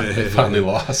that. Yeah, they finally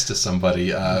lost to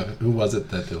somebody. Who was it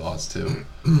that they lost to?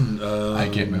 I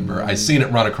can't remember. I seen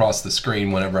it run across the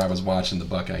screen whenever I was watching the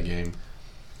Buckeye game.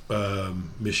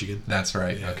 Michigan. That's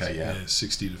right. Yeah, okay, yeah.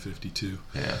 60-52.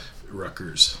 Yeah.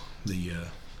 Rutgers, the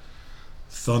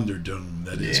Thunderdome.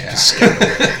 That is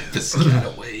Piscataway.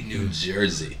 Piscataway, New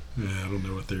Jersey. Yeah, I don't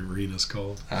know what their arena's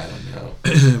called. I don't know.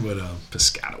 But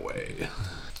Piscataway.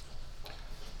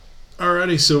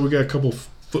 Alrighty, so we got a couple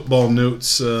football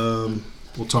notes. We'll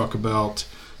talk about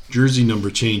jersey number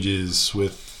changes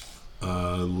with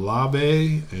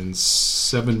Olave and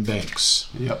Sevyn Banks.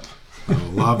 Yep.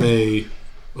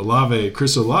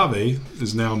 Chris Olave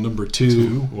is now number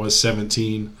 2, was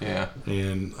 17. Yeah.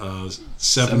 And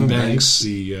Sevyn Banks,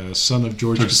 the son of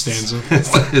George Costanza,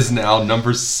 is now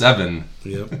number 7.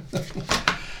 Yep.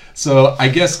 So I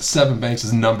guess Sevyn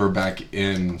Banks' number back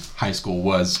in high school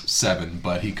was 7,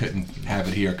 but he couldn't have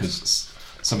it here because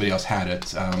somebody else had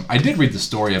it. I did read the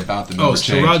story about the number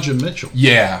change. Oh, it's Taraja Mitchell.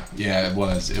 Yeah, it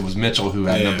was. It was Mitchell who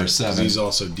had number 7. He's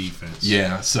also defense.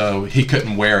 Yeah, so he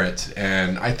couldn't wear it,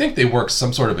 and I think they worked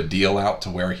some sort of a deal out to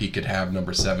where he could have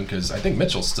number 7 because I think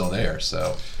Mitchell's still there.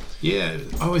 So. Yeah.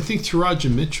 Oh, I think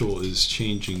Taraja Mitchell is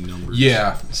changing numbers.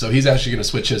 Yeah, so he's actually going to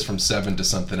switch his from 7 to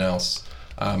something else.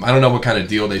 I don't know what kind of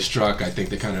deal they struck. I think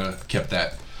they kind of kept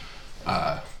that,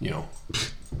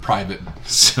 private.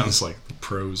 Sounds like the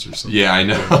pros or something. Yeah, I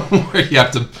know. Where you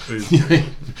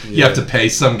have to pay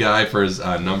some guy for his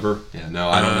number. Yeah, no,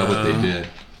 I don't know what they did.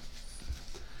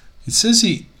 It says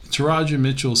Taraja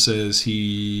Mitchell says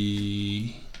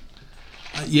he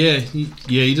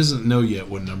doesn't know yet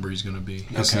what number he's going to be.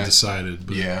 He hasn't decided.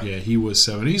 But yeah, he was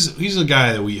 7. He's a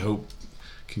guy that we hope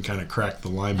can kind of crack the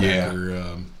linebacker.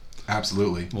 Yeah.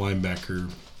 Absolutely.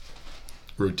 Linebacker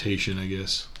rotation, I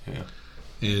guess. Yeah.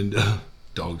 And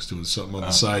dog's doing something on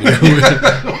the side here.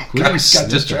 Got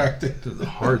distracted. A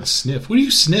hard sniff. What are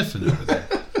you sniffing over there?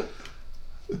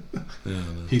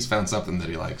 He's found something that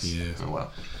he likes. Yeah. Oh,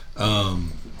 well.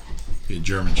 a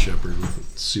German Shepherd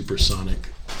with supersonic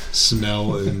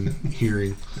smell and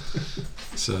hearing.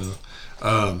 So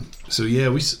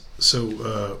yeah,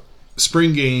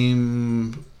 spring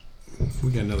game.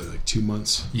 We got another 2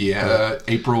 months. Yeah,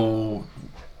 April,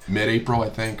 mid-April, I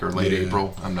think, or late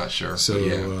April. I'm not sure. So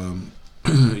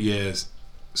yeah.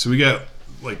 So we got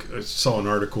I saw an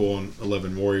article on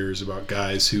 11 Warriors about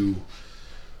guys who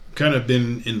kind of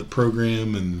been in the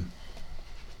program, and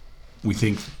we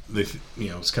think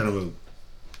it's kind of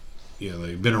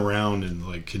they've been around,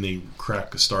 and can they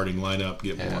crack a starting lineup,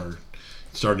 get more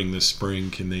starting this spring?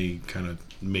 Can they kind of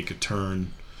make a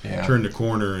turn the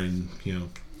corner, and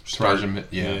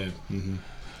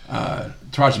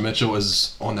Taraji Mitchell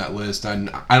is on that list, and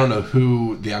I don't know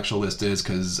who the actual list is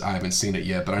because I haven't seen it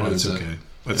yet. But I know that's okay.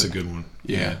 That's a good one.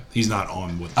 Yeah, he's not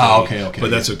on with. Okay. But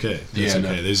that's okay. That's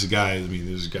okay. No. There's a guy.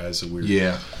 There's guys that we're.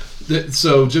 Yeah.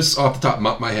 So just off the top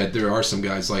of my head, there are some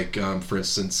guys for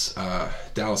instance,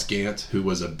 Dallas Gant, who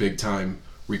was a big time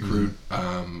recruit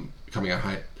coming out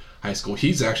of high school.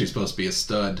 He's actually supposed to be a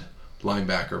stud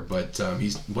linebacker, but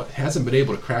hasn't been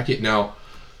able to crack it. Now,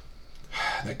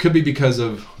 that could be because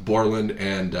of Borland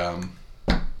and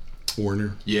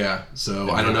Warner. Yeah, so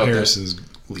I don't know. Harrison's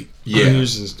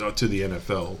to the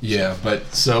NFL. Yeah,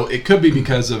 but so it could be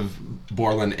because of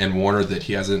Borland and Warner that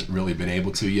he hasn't really been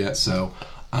able to yet. So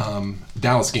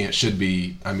Dallas Gant should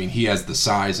be. I mean, he has the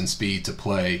size and speed to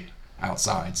play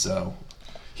outside, so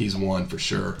he's one for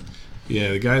sure.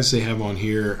 Yeah, the guys they have on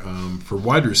here for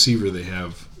wide receiver, they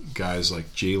have guys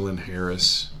like Jalen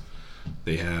Harris.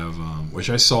 They have, which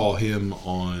I saw him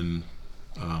on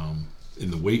in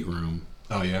the weight room.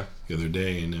 Oh yeah, the other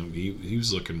day, and he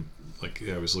was looking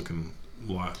was looking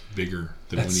a lot bigger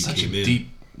than That's when he came in.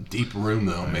 Deep room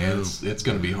though, man. It's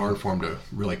going to be hard for him to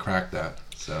really crack that.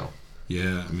 So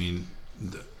yeah, I mean,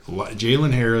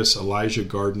 Jalen Harris, Elijah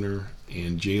Gardner,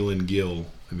 and Jalen Gill.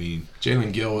 I mean,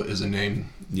 Jalen Gill is a name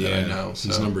that I know.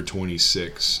 He's number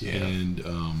 26, and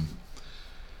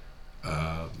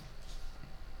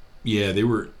they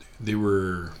were they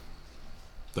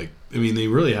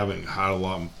really haven't had a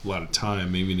lot of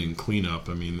time, maybe in cleanup.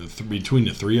 I mean, between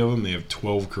the three of them, they have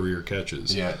 12 career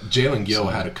catches. Yeah, Jalen Gill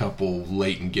had a couple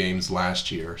late in games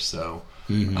last year, so.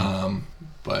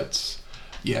 But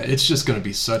yeah, it's just going to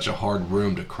be such a hard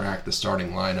room to crack the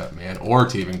starting lineup, man, or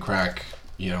to even crack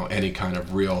any kind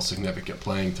of real significant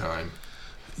playing time.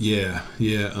 Yeah.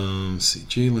 See,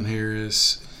 Jalen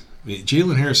Harris. I mean,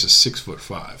 Jalen Harris is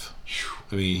 6'5".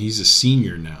 I mean, he's a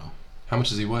senior now. How much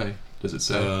does he weigh? Does it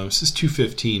say? It says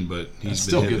 215, but he's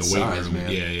been hitting good the weight size, room.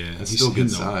 Man. Yeah. That's still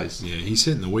good size. Yeah, he's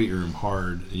hitting the weight room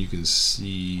hard, and you can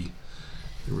see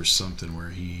there was something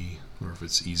where or if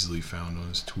it's easily found on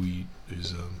his tweet,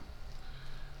 is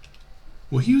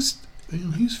he was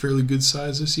fairly good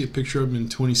size. I see a picture of him in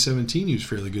 2017. He was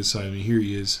fairly good size. I mean, here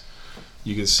he is.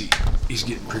 You can see he's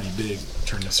getting pretty big.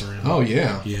 Turn this around. Oh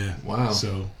yeah. Yeah. Wow.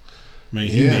 So. I mean,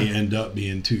 he may end up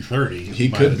being 230. He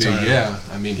could be, yeah.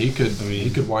 I mean, he could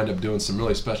wind up doing some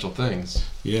really special things.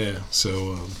 Yeah.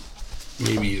 So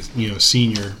maybe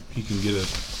senior, he can get a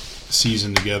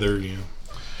season together.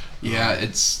 Yeah,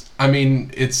 it's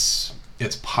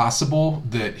possible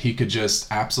that he could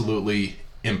just absolutely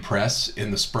impress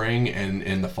in the spring and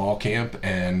in the fall camp,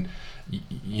 and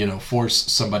force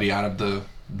somebody out of the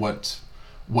what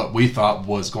we thought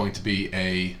was going to be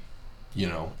a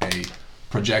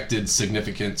projected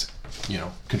significant,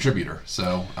 contributor.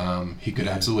 So he could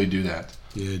absolutely do that.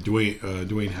 Yeah,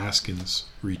 Dwayne Haskins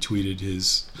retweeted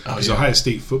his Ohio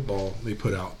State football. They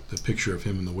put out the picture of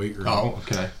him in the weight room. Oh,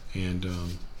 okay. And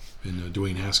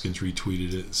Dwayne Haskins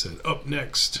retweeted it and said, "Up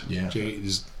next,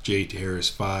 J Harris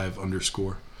 5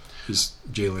 _ is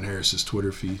Jalen Harris's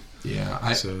Twitter feed."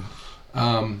 Yeah,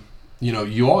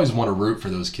 you always want to root for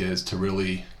those kids to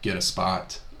really get a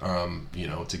spot,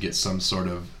 to get some sort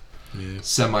of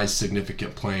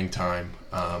semi-significant playing time.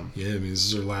 I mean, this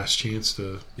is their last chance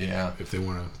to. Yeah. If they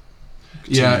want to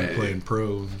continue playing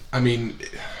pro. I mean,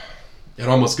 it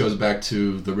almost goes back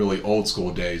to the really old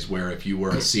school days where if you were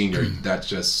a senior, that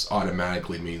just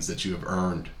automatically means that you have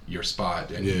earned your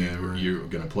spot and you're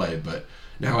going to play. But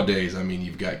nowadays, I mean,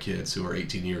 you've got kids who are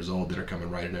 18 years old that are coming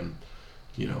right in,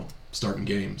 starting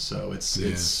games. So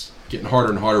it's getting harder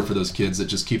and harder for those kids that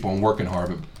just keep on working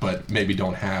hard, but maybe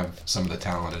don't have some of the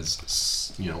talent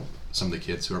as some of the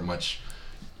kids who are much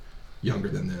younger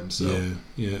than them. So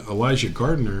Elijah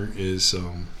Gardner is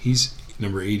he's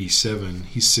number 87.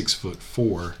 He's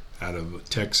 6'4" out of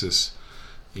Texas.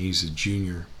 He's a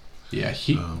junior. Yeah,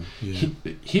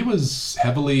 he was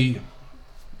heavily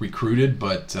recruited,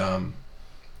 but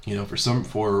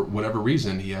for whatever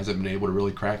reason he hasn't been able to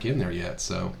really crack in there yet.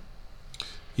 So.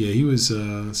 Yeah, he was.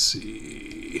 Let's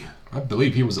see. I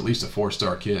believe he was at least a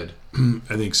 4-star kid.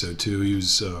 I think so too. He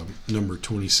was number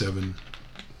 27.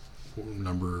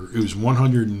 It was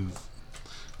 100 and.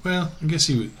 Well, I guess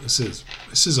he was.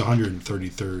 This is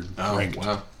 133rd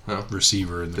ranked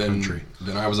receiver in the country.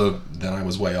 Then I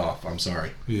was way off. I'm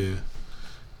sorry. Yeah,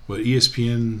 but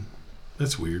ESPN.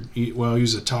 That's weird. He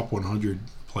was a top 100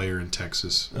 player in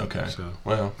Texas. Okay.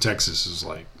 So Texas is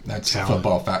like that's talent.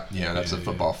 Football. That's a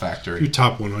football factory. If you're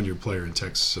top 100 player in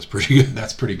Texas, that's pretty good.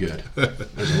 That's pretty good.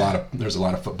 There's a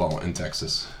lot of football in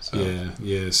Texas. So.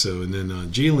 Yeah. So and then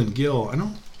Jalen Gill.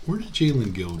 Where did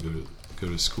Jalen Gill go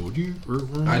to school? Do you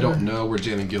remember? I don't know where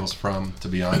Jalen Gill's from, to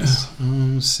be honest.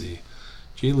 Let's see.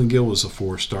 Jalen Gill was a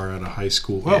 4-star out of high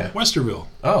school. Oh, Yeah. Westerville.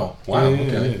 Oh, wow.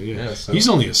 Yeah. So. He's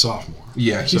only a sophomore.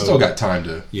 Yeah, he's still got time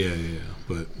to. Yeah.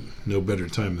 But no better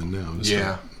time than now.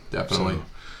 Definitely. So,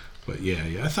 but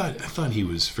yeah. I thought he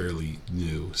was fairly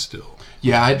new still.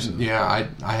 Yeah, I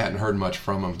hadn't heard much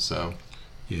from him, so.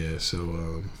 Yeah.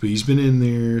 So, but he's been in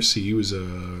there. See, he was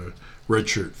a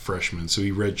redshirt freshman, so he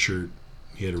had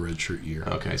a redshirt year.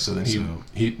 Okay, so then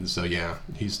he's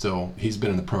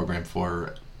been in the program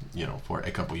for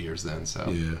a couple years then. So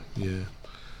yeah.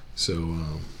 So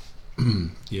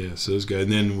so those guys,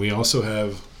 and then we also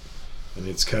have, and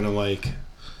it's kind of like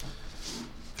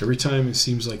every time it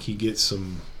seems like he gets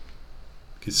some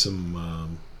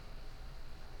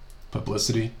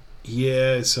publicity.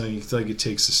 Yeah, it's like it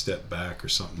takes a step back or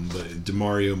something. But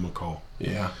DeMario McCall,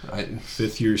 yeah,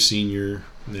 5th-year senior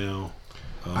now.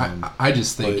 I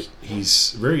just think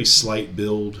he's very slight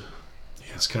build.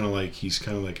 It's kind of like he's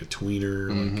kind of like a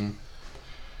tweener. Mm-hmm.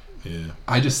 Yeah.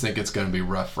 I just think it's going to be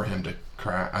rough for him to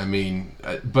crack. I mean,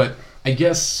 but I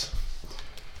guess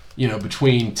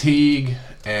between Teague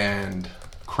and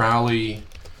Crowley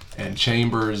and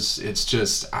Chambers, it's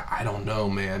just I don't know,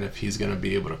 man, if he's going to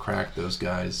be able to crack those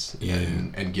guys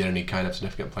and get any kind of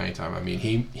significant playing time. I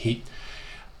mean,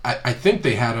 I think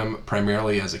they had him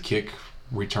primarily as a kick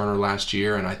returner last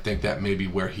year, and I think that may be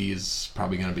where he's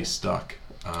probably going to be stuck.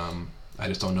 I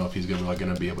just don't know if he's really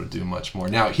going to be able to do much more.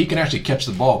 Now, he can actually catch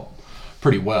the ball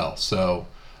pretty well, so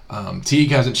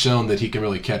Teague hasn't shown that he can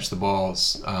really catch the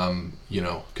balls,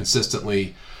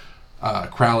 consistently.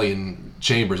 Crowley and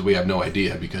Chambers, we have no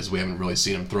idea because we haven't really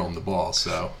seen him throw him the ball,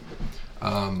 so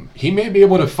he may be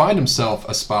able to find himself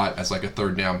a spot as like a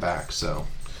 3rd down back. So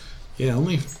yeah,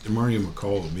 only DeMario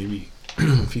McCall, maybe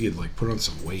if he could put on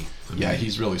some weight.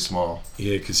 He's really small.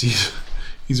 Yeah, because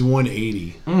he's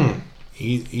 180.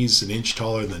 He's an inch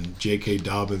taller than J.K.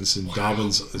 Dobbins, and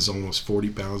Dobbins is almost 40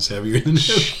 pounds heavier than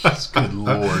him. Good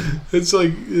Lord.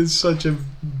 It's such a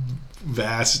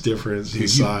vast difference in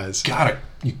size.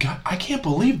 I can't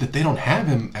believe that they don't have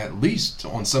him at least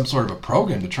on some sort of a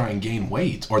program to try and gain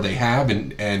weight, or they have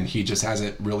and he just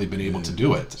hasn't really been able to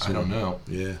do it. I don't know.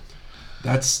 Yeah.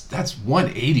 That's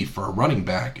 180 for a running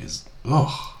back is man.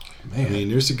 I mean,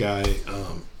 there's a guy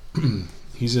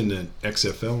he's in the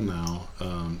XFL now,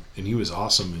 and he was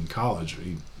awesome in college.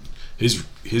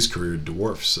 His career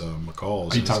dwarfs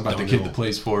McCall's. Are you talking about the kid that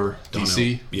plays for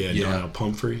DC? Donnell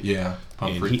Pumphrey. Yeah,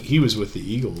 Pumphrey. And he was with the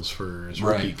Eagles for his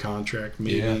rookie contract,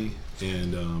 maybe. Yeah.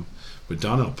 And but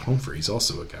Donnell Pumphrey, he's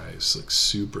also a guy who's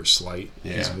super slight.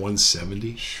 Yeah. He's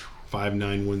 170. 5'9",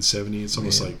 170. It's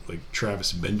almost like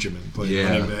Travis Benjamin playing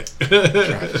running back.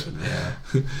 Travis,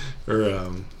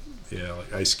 or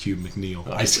like Ice Cube McNeil.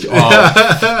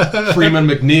 Freeman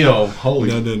McNeil. Holy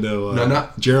no,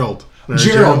 not Gerald.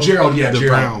 Gerald, yeah, the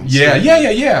Gerald. Browns.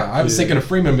 Yeah. I was thinking of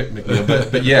Freeman McNeil,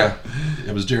 but yeah,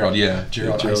 it was Gerald. Yeah,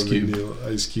 Gerald Ice Cube. McNeil,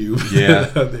 Ice Cube. Yeah,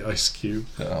 the Ice Cube.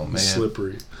 Oh man,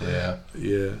 slippery. Yeah.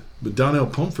 But Donnell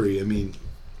Pumphrey, I mean,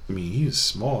 he is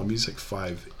small. I mean, he's like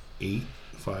 5'8",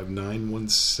 5'9",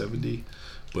 170.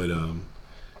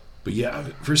 But yeah,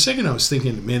 for a second I was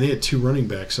thinking, man, they had 2 running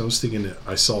backs. I was thinking that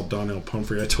I saw Donnell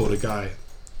Pumphrey. I told a guy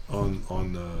on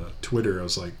Twitter, I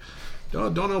was like, oh,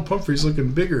 Donnell Pumphrey's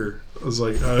looking bigger. I was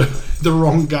like, the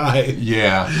wrong guy.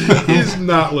 Yeah. He does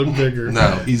not look bigger.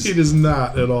 No, he does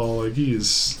not at all. Like, he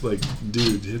is like,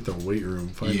 dude, hit the weight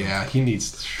room. He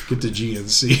needs get to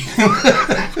GNC.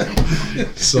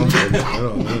 Something. I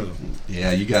don't know.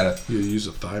 Yeah, you gotta use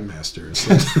a Thigh Master or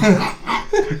something.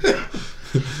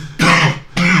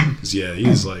 Yeah,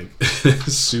 he's like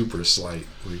super slight.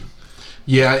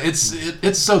 Yeah,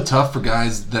 it's so tough for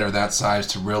guys that are that size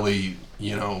to really,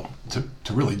 to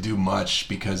really do much,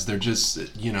 because they're just,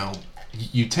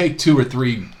 you take 2 or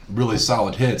 3 really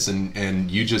solid hits and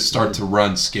you just start to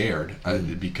run scared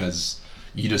because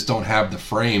you just don't have the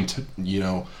frame to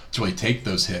really take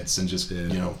those hits and just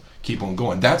keep on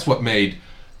going. That's what made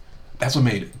that's what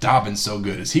made Dobbins so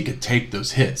good, is he could take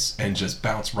those hits and just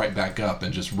bounce right back up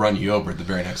and just run you over at the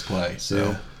very next play.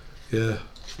 So Yeah.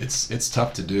 it's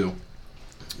tough to do.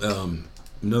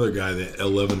 Another guy that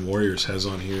 11 Warriors has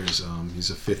on here is he's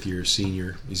a fifth-year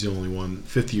senior. He's the only one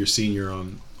fifth-year senior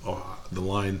on the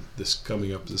line this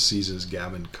coming up this season is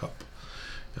Gavin Cupp.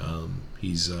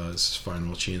 He's his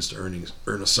final chance to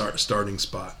earn a starting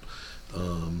spot.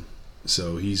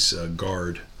 So he's a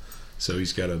guard. So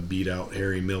he's got to beat out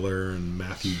Harry Miller and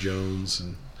Matthew Jones.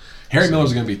 And Harry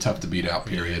Miller's going to be tough to beat out,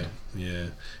 period. Yeah.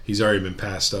 He's already been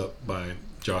passed up by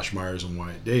Josh Myers and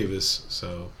Wyatt Davis.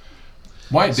 So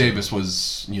Wyatt Davis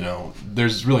was,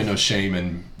 there's really no shame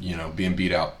in, being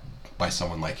beat out by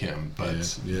someone like him.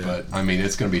 But I mean,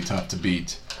 it's going to be tough to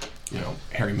beat,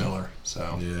 Harry Miller.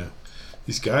 So yeah,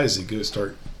 these guys, they go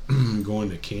start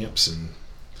going to camps, and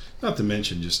not to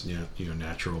mention just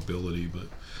natural ability, but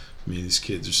I mean, these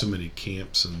kids, there's so many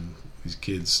camps, and these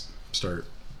kids start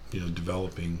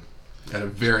developing at a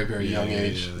very, very young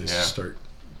age. They start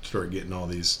getting all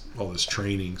this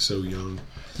training so young.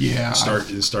 Yeah,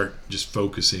 start just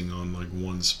focusing on like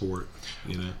one sport.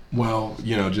 Well,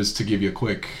 just to give you a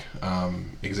quick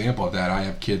example of that, I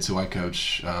have kids who I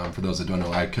coach. For those that don't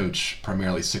know, I coach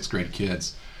primarily 6th grade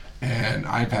kids, and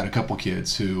I've had a couple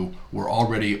kids who were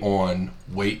already on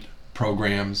weight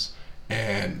programs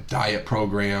and diet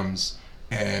programs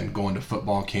and going to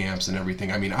football camps and everything.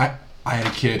 I mean, I had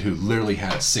a kid who literally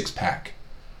had a 6-pack,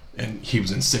 and he was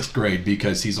in 6th grade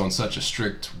because he's on such a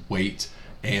strict weight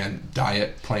and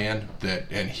diet plan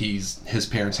and his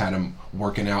parents had him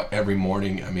working out every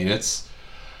morning. I mean, it's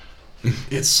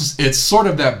sort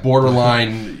of that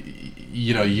borderline.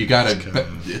 You gotta.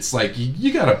 It's like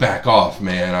you gotta back off,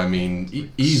 man. I mean,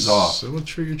 ease off. So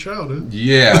much for your childhood.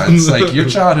 Yeah, it's like your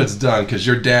childhood's done because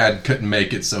your dad couldn't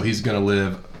make it, so he's gonna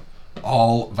live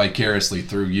all vicariously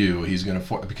through you. He's gonna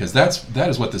because that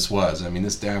is what this was. I mean,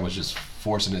 this dad was just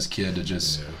forcing his kid to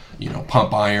just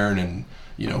pump iron, and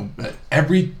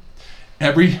every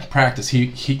practice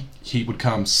he would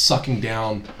come sucking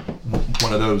down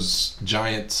one of those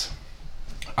giant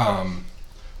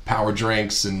power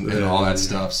drinks and all that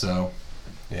stuff. So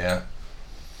yeah,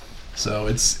 so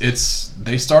it's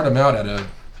they start them out at a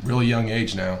really young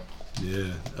age now.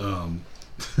 Yeah.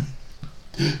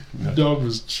 The dog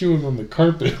was chewing on the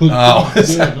carpet. Oh,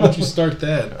 yeah, don't you start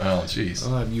that? Oh, jeez.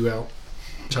 I'll have you out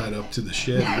tied up to the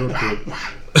shed real quick.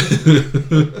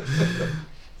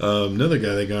 Another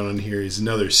guy they got on here is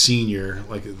another senior.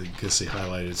 Like I guess they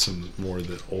highlighted some more of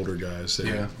the older guys.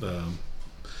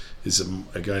 Is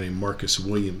a guy named Marcus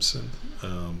Williamson,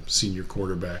 senior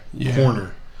quarterback,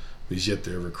 corner. He's yet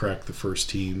to ever crack the first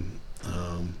team.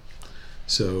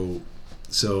 So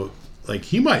like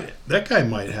that guy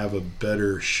might have a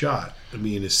better shot. I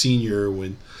mean, a senior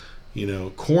when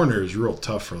corner is real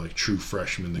tough for like true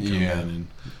freshmen to come in and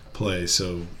play.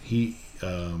 So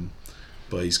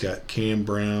but he's got Cam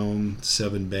Brown,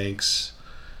 Sevin Banks,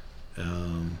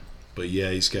 but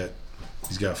he's got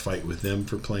to fight with them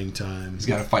for playing time. He's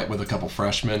got to fight with a couple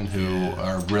freshmen who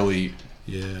are really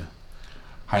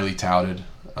highly touted,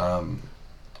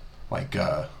 like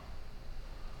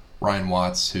Ryan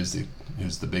Watts, who's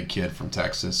the big kid from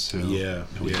Texas, who's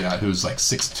like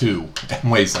 6'2"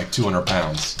 and weighs like 200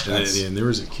 pounds. And there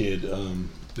was a kid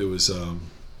that was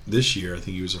this year, I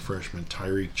think he was a freshman,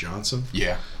 Tyreek Johnson.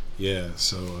 Yeah,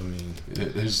 so I mean,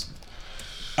 that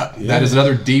is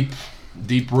another deep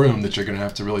room that you're going to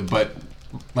have to really. But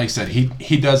like I said,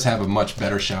 he does have a much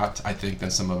better shot, I think,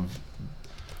 than some of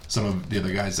the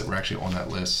other guys that were actually on that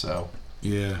list. So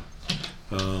yeah,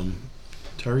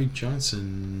 Tyreek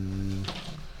Johnson.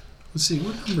 Let's see,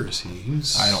 what number is he?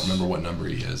 I don't remember what number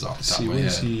he is off the top of my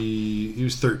head. He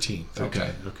was 13th.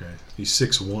 Okay. He's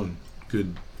 6'1".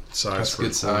 Good size. That's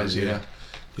good size. Yeah.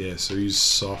 Yeah. So he's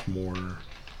sophomore.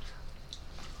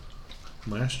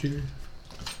 Last year,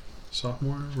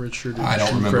 sophomore, redshirted. I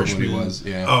don't remember when he was.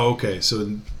 Yeah. Oh, okay.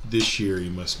 So this year he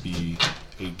must be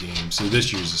 8 games. So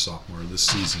this year's a sophomore. This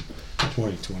season,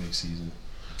 2020 season,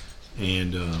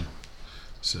 and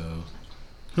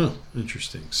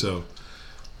interesting. So,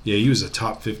 yeah, he was a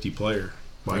top 50 player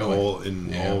by all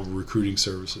recruiting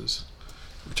services.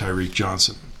 Tyreek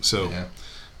Johnson. So,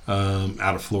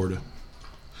 out of Florida.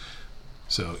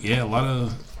 So yeah, a lot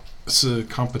of. It's a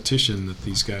competition that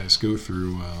these guys go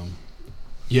through.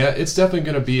 Yeah, it's definitely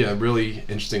going to be a really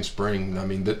interesting spring. I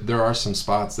mean, there are some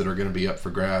spots that are going to be up for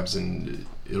grabs, and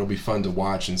it'll be fun to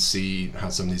watch and see how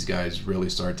some of these guys really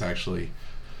start to actually,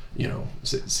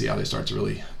 see how they start to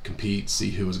really compete, see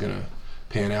who is going to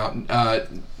pan out.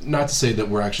 Not to say that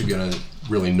we're actually going to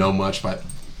really know much, but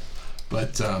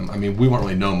I mean, we won't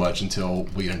really know much until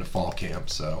we get into fall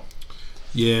camp. So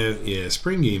Yeah.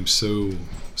 Spring game's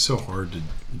so hard to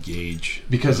gauge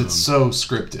because it's so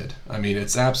scripted. I mean,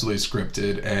 it's absolutely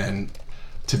scripted, and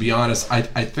to be honest, I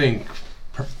think,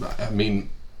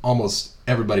 almost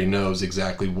everybody knows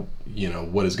exactly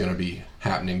what is going to be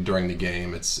happening during the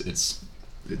game. It's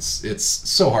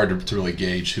so hard to really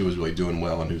gauge who is really doing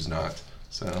well and who's not.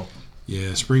 So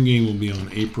yeah, spring game will be on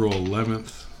April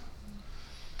 11th,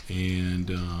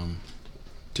 and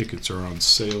tickets are on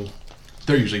sale.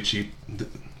 They're usually cheap.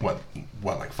 What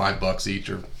like $5 each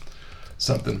or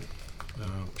something.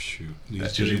 Oh shoot!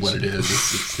 That's usually what it is.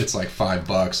 It's like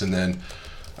 $5, and then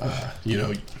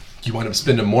you wind up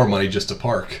spending more money just to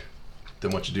park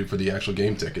than what you do for the actual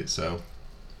game ticket. So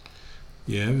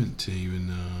yeah, I haven't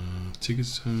even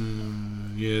tickets.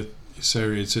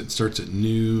 Saturday it starts at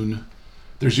noon.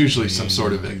 There's usually some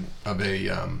sort of a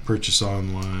purchase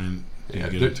online. Yeah,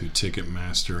 you get it through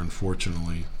Ticketmaster.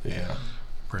 Unfortunately, yeah,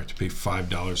 probably have to pay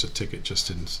 $5 a ticket just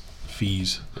in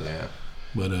fees. Yeah,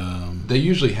 but they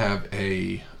usually have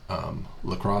a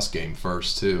lacrosse game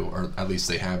first too, or at least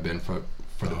they have been for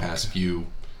the past few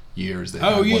years.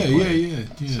 Yeah.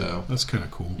 So that's kind of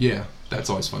cool. Yeah, that's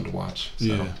always fun to watch.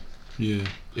 So yeah.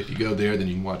 If you go there, then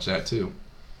you can watch that too.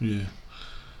 Yeah.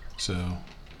 So,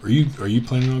 are you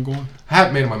planning on going? I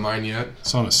haven't made up my mind yet.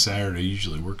 It's on a Saturday. You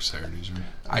usually work Saturdays, right?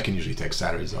 I can usually take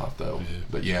Saturdays off though. Yeah.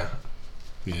 But yeah.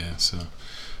 Yeah. So,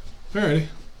 alrighty.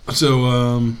 So,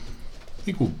 I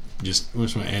think we'll just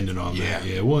want to end it on that.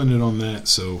 Yeah, we'll end it on that.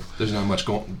 So there's not much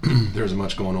going. There's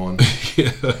much going on.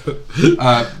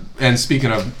 Yeah. And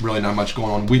speaking of really not much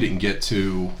going on, we didn't get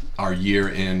to our year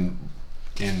in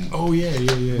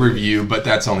review, but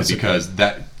that's only because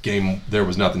that game there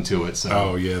was nothing to it.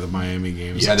 So the Miami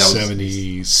game was that was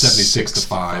 76 to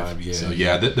 5. Yeah. So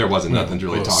there wasn't nothing to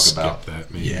really talk about. That,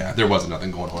 maybe. Yeah, there wasn't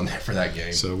nothing going on there for that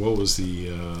game. So what was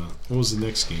the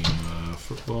next game?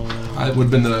 Football. It would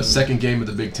have been the second game of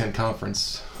the Big Ten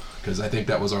Conference, because I think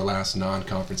that was our last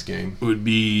non-conference game. It would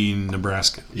be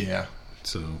Nebraska. Yeah.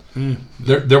 So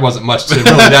there wasn't much to really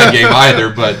that game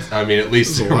either, but I mean at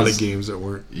least there was a lot of games that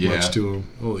weren't much to them.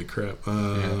 Holy crap!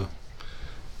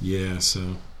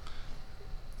 So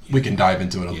we can dive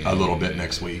into it a little bit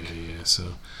next week. Yeah.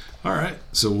 So all right,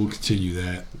 so we'll continue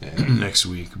that next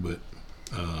week. But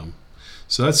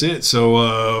so that's it.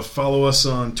 So follow us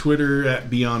on Twitter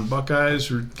at Beyond Buckeyes.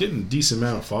 We're getting a decent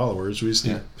amount of followers. We just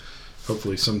need.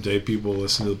 Hopefully someday people will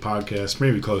listen to the podcast,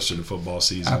 maybe closer to football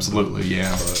season. Absolutely,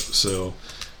 yeah.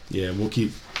 We'll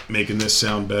keep making this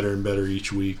sound better and better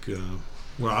each week.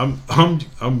 Well,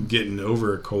 I'm getting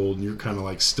over a cold, and you're kind of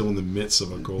like still in the midst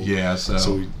of a cold. Yeah,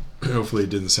 so hopefully it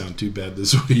didn't sound too bad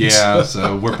this week. Yeah,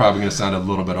 so we're probably going to sound a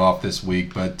little bit off this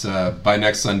week, but by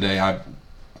next Sunday,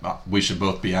 we should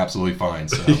both be absolutely fine.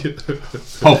 So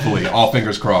hopefully, all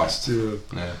fingers crossed.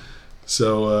 Yeah.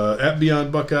 So at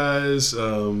Beyond Buckeyes,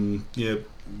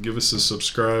 give us a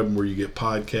subscribe where you get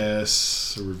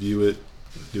podcasts, review it,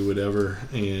 do whatever,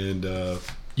 and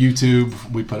YouTube.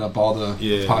 We put up all the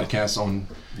podcasts on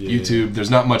YouTube. There's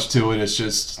not much to it. It's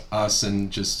just us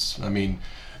and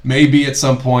maybe at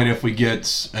some point if we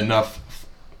get enough,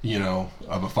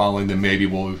 of a following, then maybe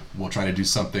we'll try to do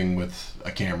something with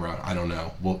a camera. I don't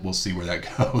know. We'll see where that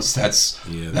goes.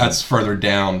 That's further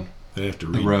down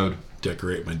the road.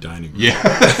 Decorate my dining room. Yeah.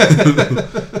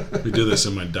 We do this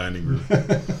in my dining room.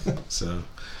 So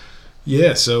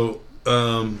pass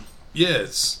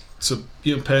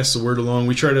the word along.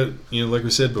 We try to, like we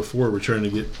said before, we're trying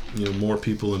to get, more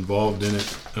people involved in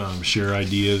it, share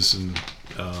ideas and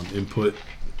input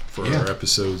for our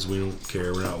episodes. We don't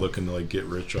care. We're not looking to get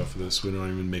rich off of this. We're not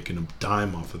even making a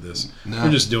dime off of this. No. We're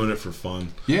just doing it for fun.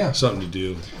 Yeah. Something to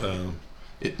do.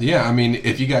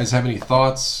 If you guys have any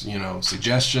thoughts,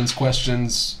 suggestions,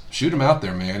 questions, shoot them out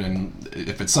there, man. And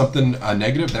if it's something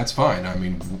negative, that's fine. I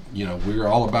mean, we're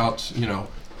all about,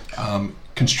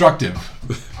 constructive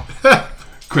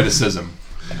criticism.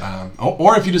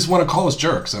 Or if you just want to call us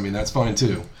jerks, that's fine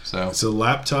too. So it's a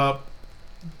laptop,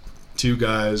 2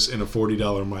 guys, and a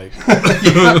 $40 mic.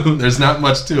 There's not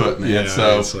much to it, man.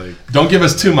 So don't give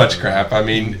us too much crap. What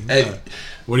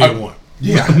do you want?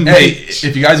 Yeah. Hey,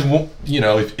 if you guys want,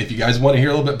 if you guys want to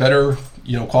hear a little bit better,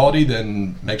 quality,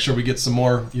 then make sure we get some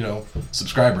more,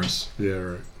 subscribers. Yeah,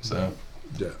 right. So,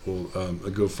 a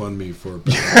GoFundMe for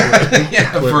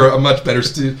for a much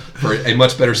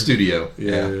better studio.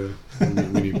 Yeah. We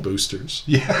need boosters.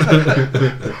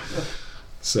 Yeah.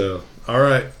 So, all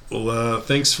right. Well,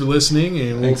 thanks for listening,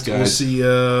 and thanks, guys. We'll see.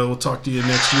 We'll talk to you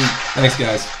next week. Thanks,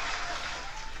 guys.